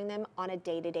is wearing them on a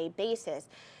day-to-day basis.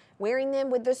 Wearing them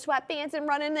with the sweatpants and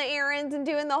running the errands and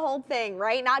doing the whole thing,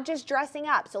 right? Not just dressing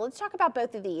up. So let's talk about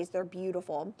both of these. They're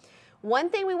beautiful.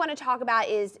 One thing we want to talk about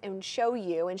is, and show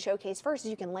you and showcase first, is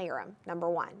you can layer them,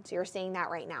 number one. So you're seeing that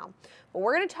right now. But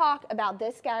we're going to talk about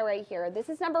this guy right here. This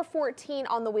is number 14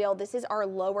 on the wheel. This is our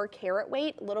lower carat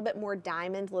weight, a little bit more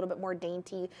diamonds, a little bit more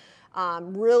dainty.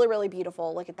 Really, really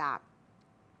beautiful. Look at that.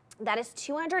 That is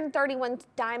 231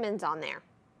 diamonds on there.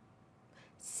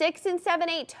 6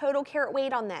 7/8 total carat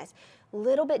weight on this. A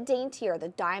little bit daintier. The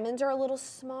diamonds are a little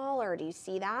smaller. Do you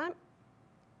see that?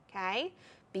 Okay.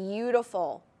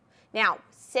 Beautiful. Now,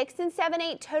 6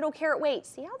 7/8 total carat weight.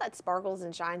 See how that sparkles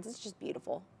and shines? It's just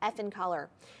beautiful. F in color.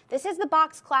 This has the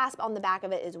box clasp on the back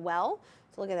of it as well.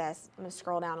 So look at this. I'm going to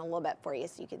scroll down a little bit for you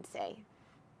so you can see.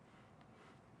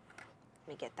 Let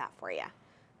me get that for you.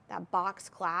 That box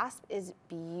clasp is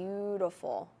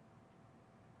beautiful.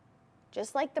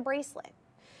 Just like the bracelet.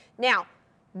 Now,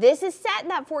 this is set in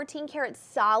that 14 karat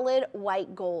solid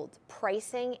white gold.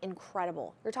 Pricing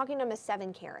incredible. You're talking almost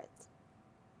 7 carats.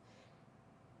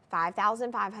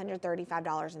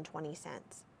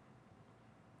 $5,535.20.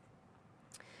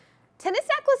 Tennis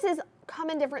necklaces come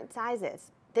in different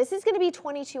sizes. This is going to be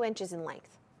 22 inches in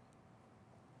length,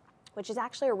 which is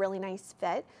actually a really nice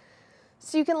fit.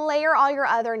 So you can layer all your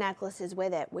other necklaces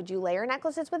with it. Would you layer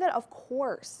necklaces with it? Of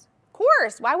course. Of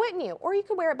course. Why wouldn't you? Or you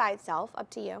could wear it by itself.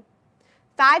 Up to you.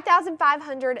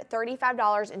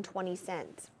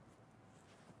 $5,535.20.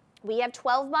 We have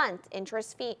 12-month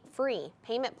interest-free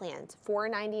payment plans,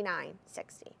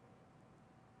 $499.60.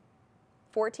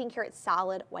 14 karat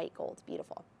solid white gold.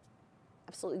 Beautiful.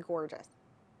 Absolutely gorgeous.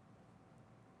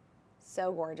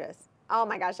 So gorgeous. Oh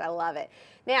my gosh, I love it.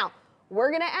 Now,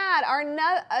 we're going to add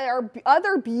our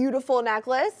other beautiful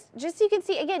necklace. Just so you can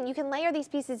see, again, you can layer these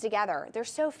pieces together. They're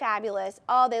so fabulous.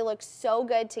 Oh, they look so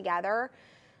good together.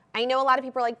 I know a lot of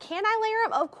people are like, can I layer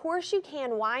them? Of course you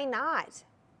can. Why not?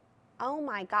 Oh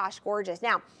my gosh, gorgeous.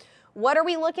 Now, what are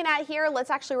we looking at here? Let's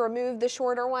actually remove the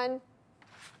shorter one.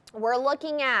 We're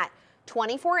looking at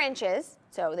 24 inches.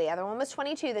 So the other one was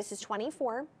 22. This is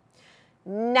 24.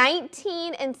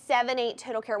 19 7/8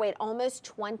 total carat weight, almost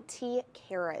 20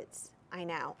 carats. I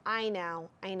know, I know,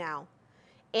 I know.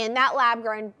 In that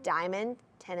lab-grown diamond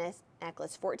tennis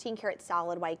necklace, 14 karat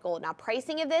solid white gold. Now,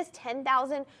 pricing of this,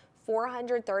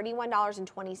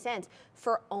 $10,431.20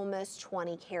 for almost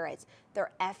 20 carats.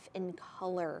 They're F in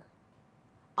color.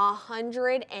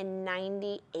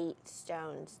 198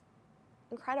 stones.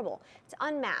 Incredible. It's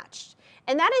unmatched.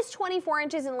 And that is 24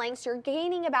 inches in length, so you're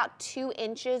gaining about 2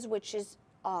 inches, which is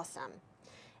awesome.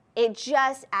 It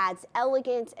just adds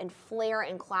elegance and flair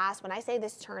and class. When I say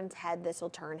this turns head, this will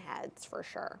turn heads for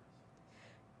sure.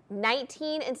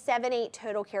 19 7/8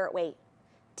 total carat weight.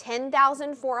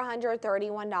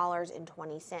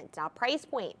 $10,431.20. Now, price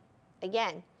point,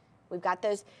 again, we've got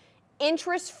those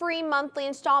interest-free monthly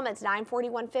installments,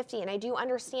 $941.50, and I do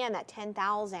understand that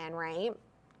 $10,000, right,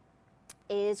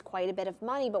 is quite a bit of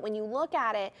money, but when you look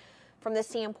at it from the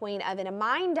standpoint of in a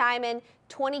mine diamond,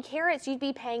 20 carats, you'd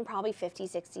be paying probably $50,000,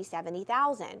 $60,000,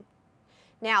 $70,000.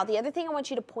 Now, the other thing I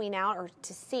want you to point out or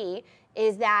to see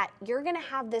is that you're going to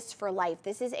have this for life.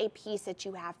 This is a piece that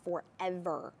you have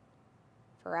forever.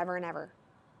 Forever and ever.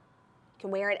 You can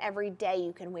wear it every day.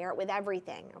 You can wear it with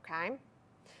everything, okay?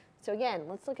 So again,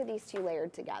 let's look at these two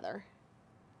layered together.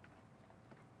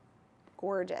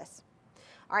 Gorgeous.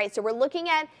 All right, so we're looking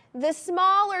at the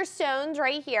smaller stones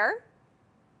right here.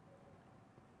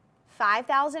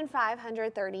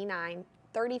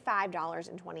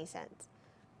 $5,535.20.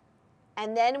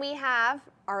 And then we have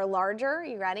our larger,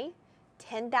 you ready?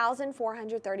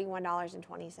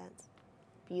 $10,431.20.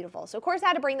 Beautiful. So of course I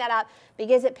had to bring that up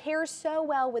because it pairs so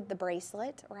well with the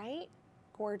bracelet, right?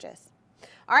 Gorgeous.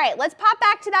 All right, let's pop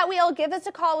back to that wheel. Give us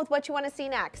a call with what you want to see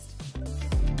next.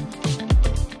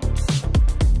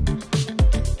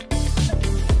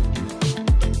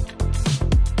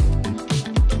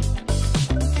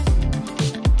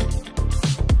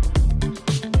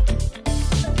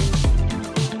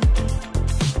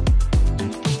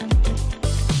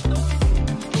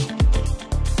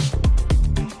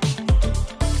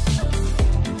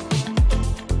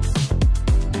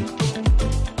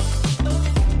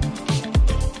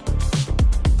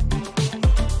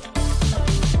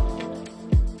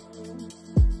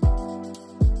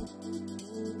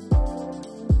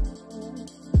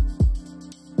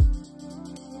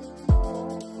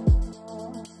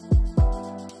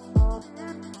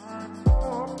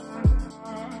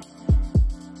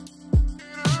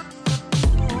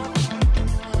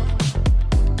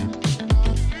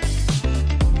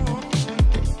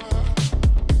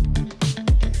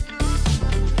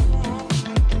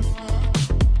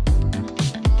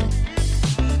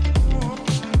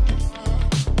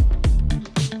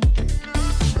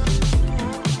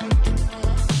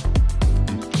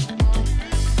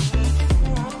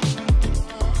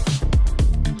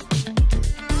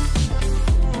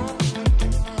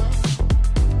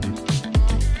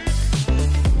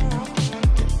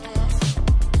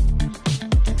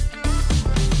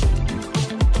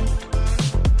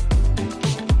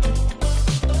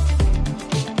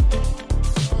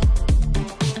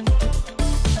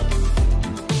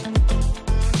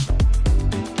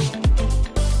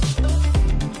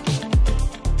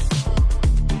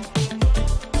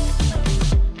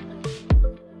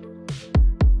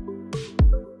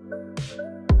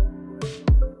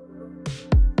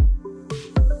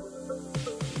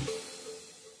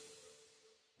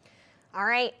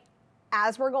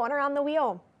 as we're going around the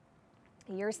wheel,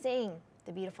 you're seeing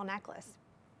the beautiful necklace.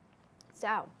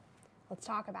 So let's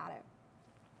talk about it.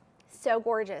 So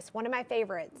gorgeous. One of my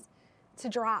favorites. It's a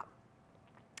drop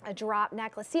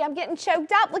necklace. See, I'm getting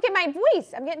choked up. Look at my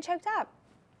voice. I'm getting choked up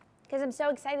because I'm so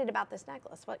excited about this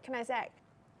necklace. What can I say?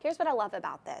 Here's what I love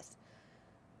about this.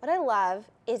 What I love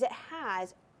is it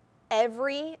has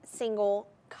every single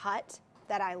cut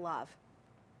that I love.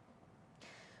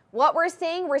 What we're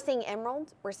seeing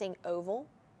emerald, we're seeing oval,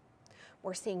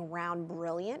 we're seeing round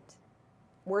brilliant,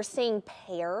 we're seeing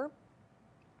pear.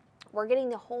 We're getting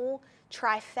the whole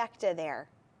trifecta there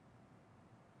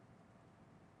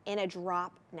in a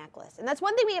drop necklace. And that's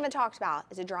one thing we haven't talked about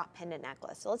is a drop pendant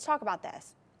necklace. So let's talk about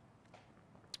this.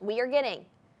 We are getting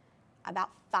about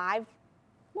 7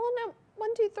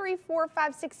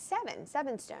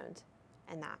 stones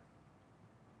in that.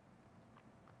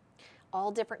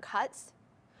 All different cuts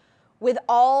with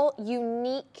all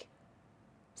unique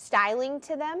styling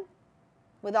to them,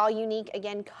 with all unique,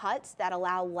 again, cuts that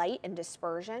allow light and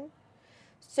dispersion.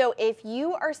 So if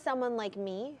you are someone like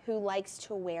me who likes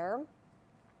to wear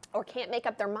or can't make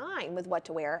up their mind with what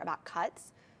to wear about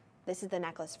cuts, this is the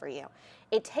necklace for you.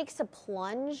 It takes a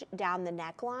plunge down the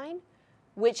neckline,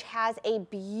 which has a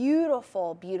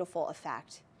beautiful, beautiful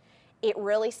effect. It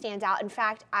really stands out. In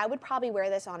fact, I would probably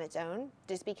wear this on its own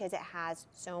just because it has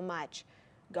so much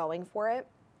going for it.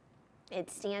 It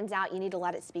stands out. You need to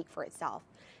let it speak for itself.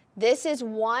 This is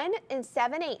 1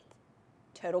 7/8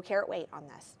 total carat weight on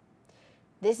this.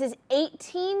 This is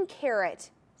 18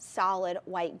 karat solid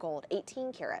white gold,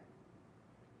 18 karat.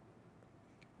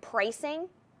 Pricing,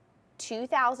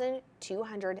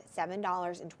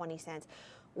 $2,207.20.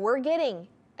 We're getting,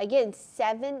 again,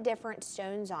 7 different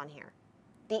stones on here.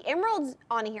 The emeralds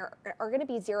on here are going to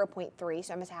be 0.3,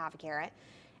 so almost half a carat.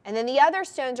 And then the other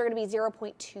stones are going to be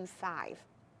 0.25.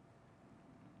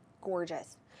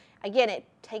 Gorgeous. Again, it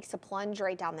takes a plunge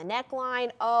right down the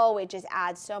neckline. Oh, it just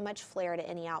adds so much flair to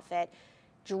any outfit.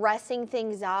 Dressing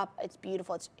things up, it's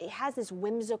beautiful. It has this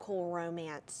whimsical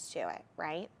romance to it,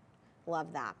 right?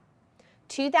 Love that.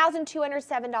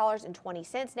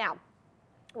 $2,207.20. Now,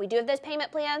 we do have those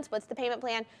payment plans. What's the payment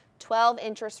plan? 12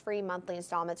 interest-free monthly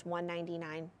installments,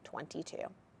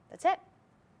 $199.22. That's it.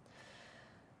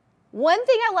 One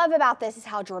thing I love about this is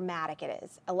how dramatic it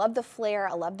is. I love the flair,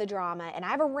 I love the drama, and I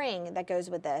have a ring that goes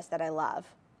with this that I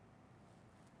love.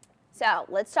 So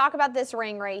let's talk about this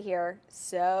ring right here.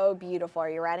 So beautiful. Are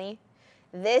you ready?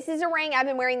 This is a ring I've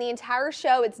been wearing the entire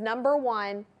show. It's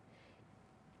 #1.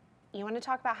 You want to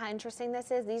talk about how interesting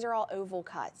this is? These are all oval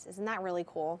cuts. Isn't that really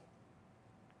cool?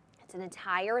 It's an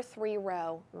entire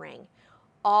 3-row ring.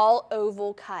 All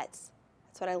oval cuts.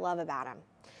 That's what I love about them.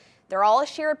 They're all a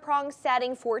shared prong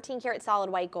setting, 14 karat solid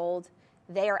white gold.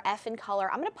 They are F in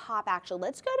color. I'm going to pop, actually.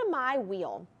 Let's go to my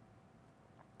wheel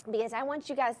because I want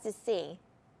you guys to see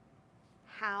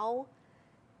how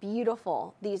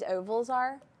beautiful these ovals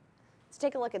are. Let's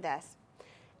take a look at this.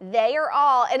 They are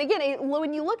all, and again,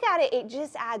 when you look at it, it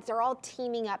just adds, they're all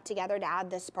teaming up together to add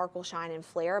this sparkle, shine, and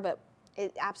flare, but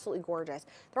it's absolutely gorgeous.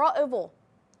 They're all oval,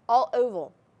 all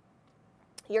oval.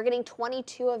 You're getting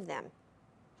 22 of them.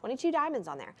 22 diamonds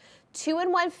on there. 2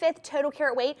 1/5 total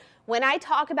carat weight. When I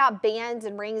talk about bands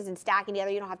and rings and stacking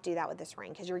together, you don't have to do that with this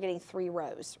ring because you're getting 3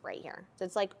 rows right here. So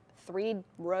it's like 3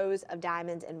 rows of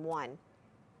diamonds in one.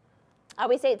 I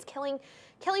always say it's killing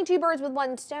 2 birds with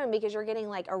 1 stone because you're getting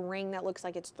like a ring that looks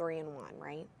like it's 3 in 1,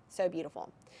 right? So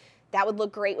beautiful. That would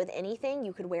look great with anything.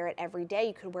 You could wear it every day.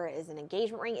 You could wear it as an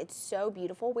engagement ring. It's so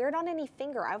beautiful. Wear it on any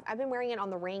finger. I've been wearing it on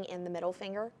the ring and the middle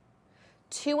finger.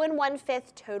 2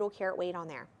 1/5 total carat weight on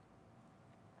there.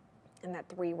 And that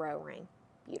 3-row ring.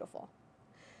 Beautiful.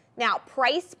 Now,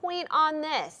 price point on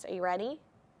this. Are you ready?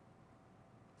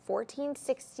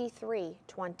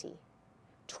 $1,463.20.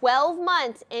 12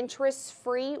 months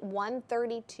interest-free,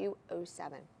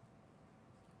 $132.07.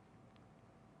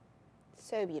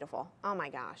 So beautiful. Oh my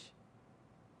gosh.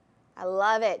 I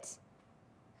love it.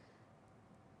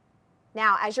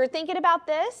 Now, as you're thinking about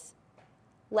this,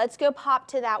 let's go pop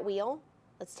to that wheel.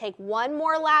 Let's take one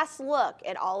more last look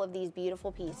at all of these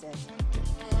beautiful pieces.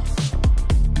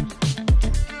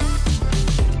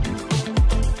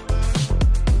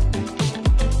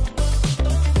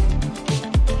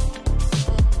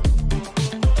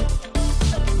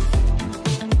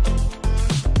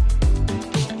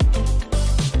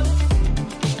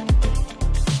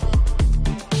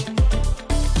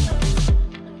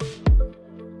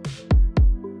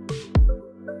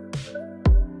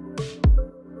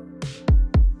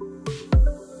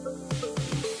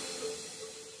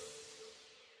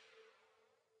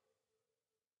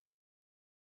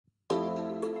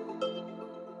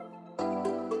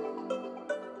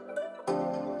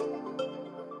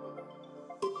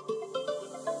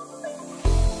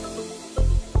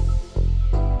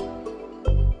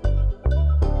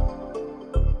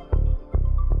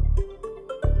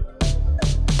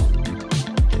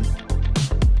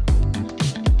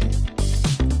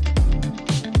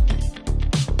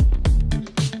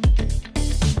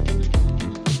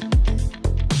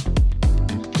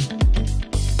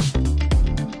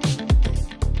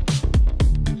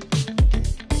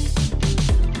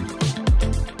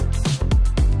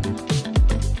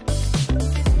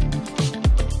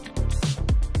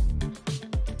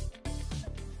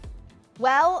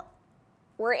 Well,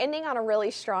 we're ending on a really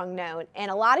strong note,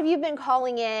 and a lot of you have been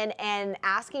calling in and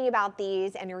asking about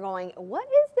these, and you're going, what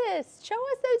is this? Show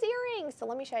us those earrings. So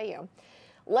let me show you.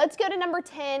 Let's go to number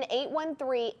 10,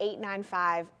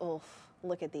 813-895. Oof,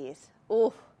 look at these.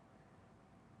 Oof.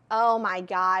 Oh my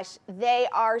gosh, they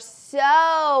are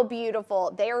so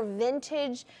beautiful. They are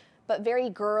vintage, but very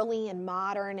girly and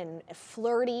modern and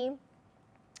flirty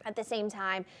at the same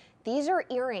time. These are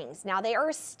earrings. Now they are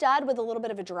a stud with a little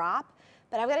bit of a drop,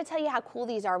 but I've got to tell you how cool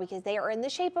these are because they are in the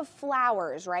shape of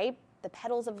flowers, right? The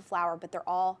petals of a flower, but they're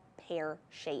all pear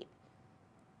shaped.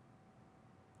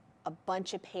 A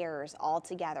bunch of pears all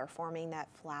together forming that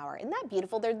flower. Isn't that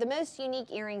beautiful? They're the most unique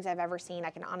earrings I've ever seen. I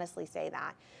can honestly say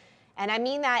that. And I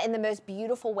mean that in the most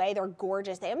beautiful way. They're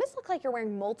gorgeous. They almost look like you're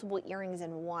wearing multiple earrings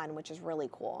in one, which is really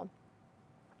cool.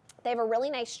 They have a really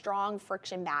nice strong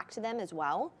friction back to them as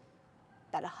well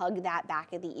that hug that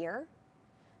back of the ear.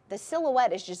 The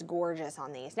silhouette is just gorgeous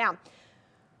on these. Now,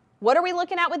 what are we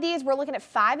looking at with these? We're looking at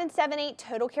 5 7/8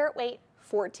 total carat weight,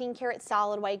 14 karat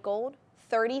solid white gold,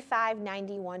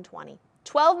 $35.91.20.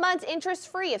 12 months interest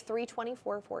free of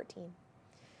 $324.14.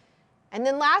 And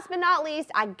then last but not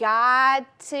least, I've got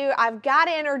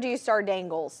to introduce our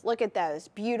dangles. Look at those,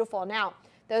 beautiful. Now,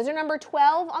 those are number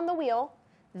 12 on the wheel.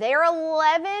 They're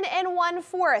 11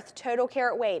 1/4 total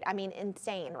carat weight. I mean,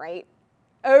 insane, right?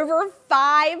 Over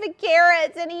 5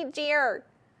 carats in each ear.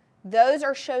 Those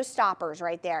are showstoppers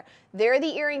right there. They're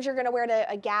the earrings you're gonna wear to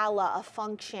a gala, a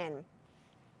function.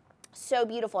 So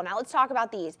beautiful. Now let's talk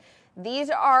about these.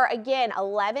 These are, again,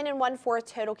 11 1/4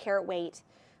 total carat weight,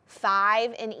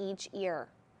 5 in each ear.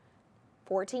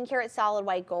 14 karat solid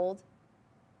white gold.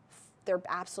 They're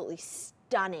absolutely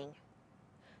stunning.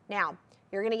 Now,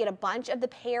 you're gonna get a bunch of the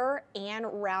pear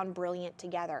and round brilliant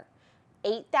together.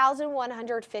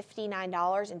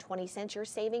 $8,159.20. You're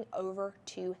saving over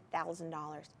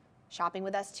 $2,000. Shopping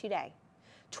with us today.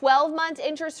 12 months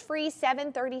interest free,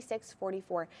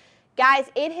 $736.44.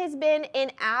 Guys, it has been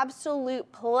an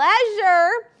absolute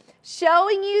pleasure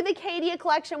showing you the Caydia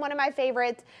collection, one of my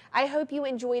favorites. I hope you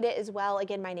enjoyed it as well.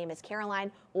 Again, my name is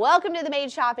Caroline. Welcome to the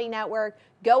Made Shopping Network.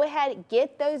 Go ahead,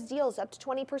 get those deals up to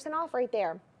 20% off right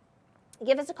there.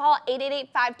 Give us a call,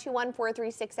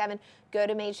 888-521-4367. Go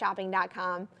to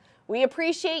madeshopping.com. We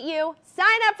appreciate you.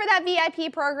 Sign up for that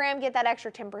VIP program. Get that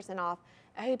extra 10% off.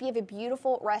 I hope you have a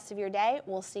beautiful rest of your day.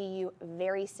 We'll see you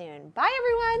very soon. Bye,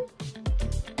 everyone.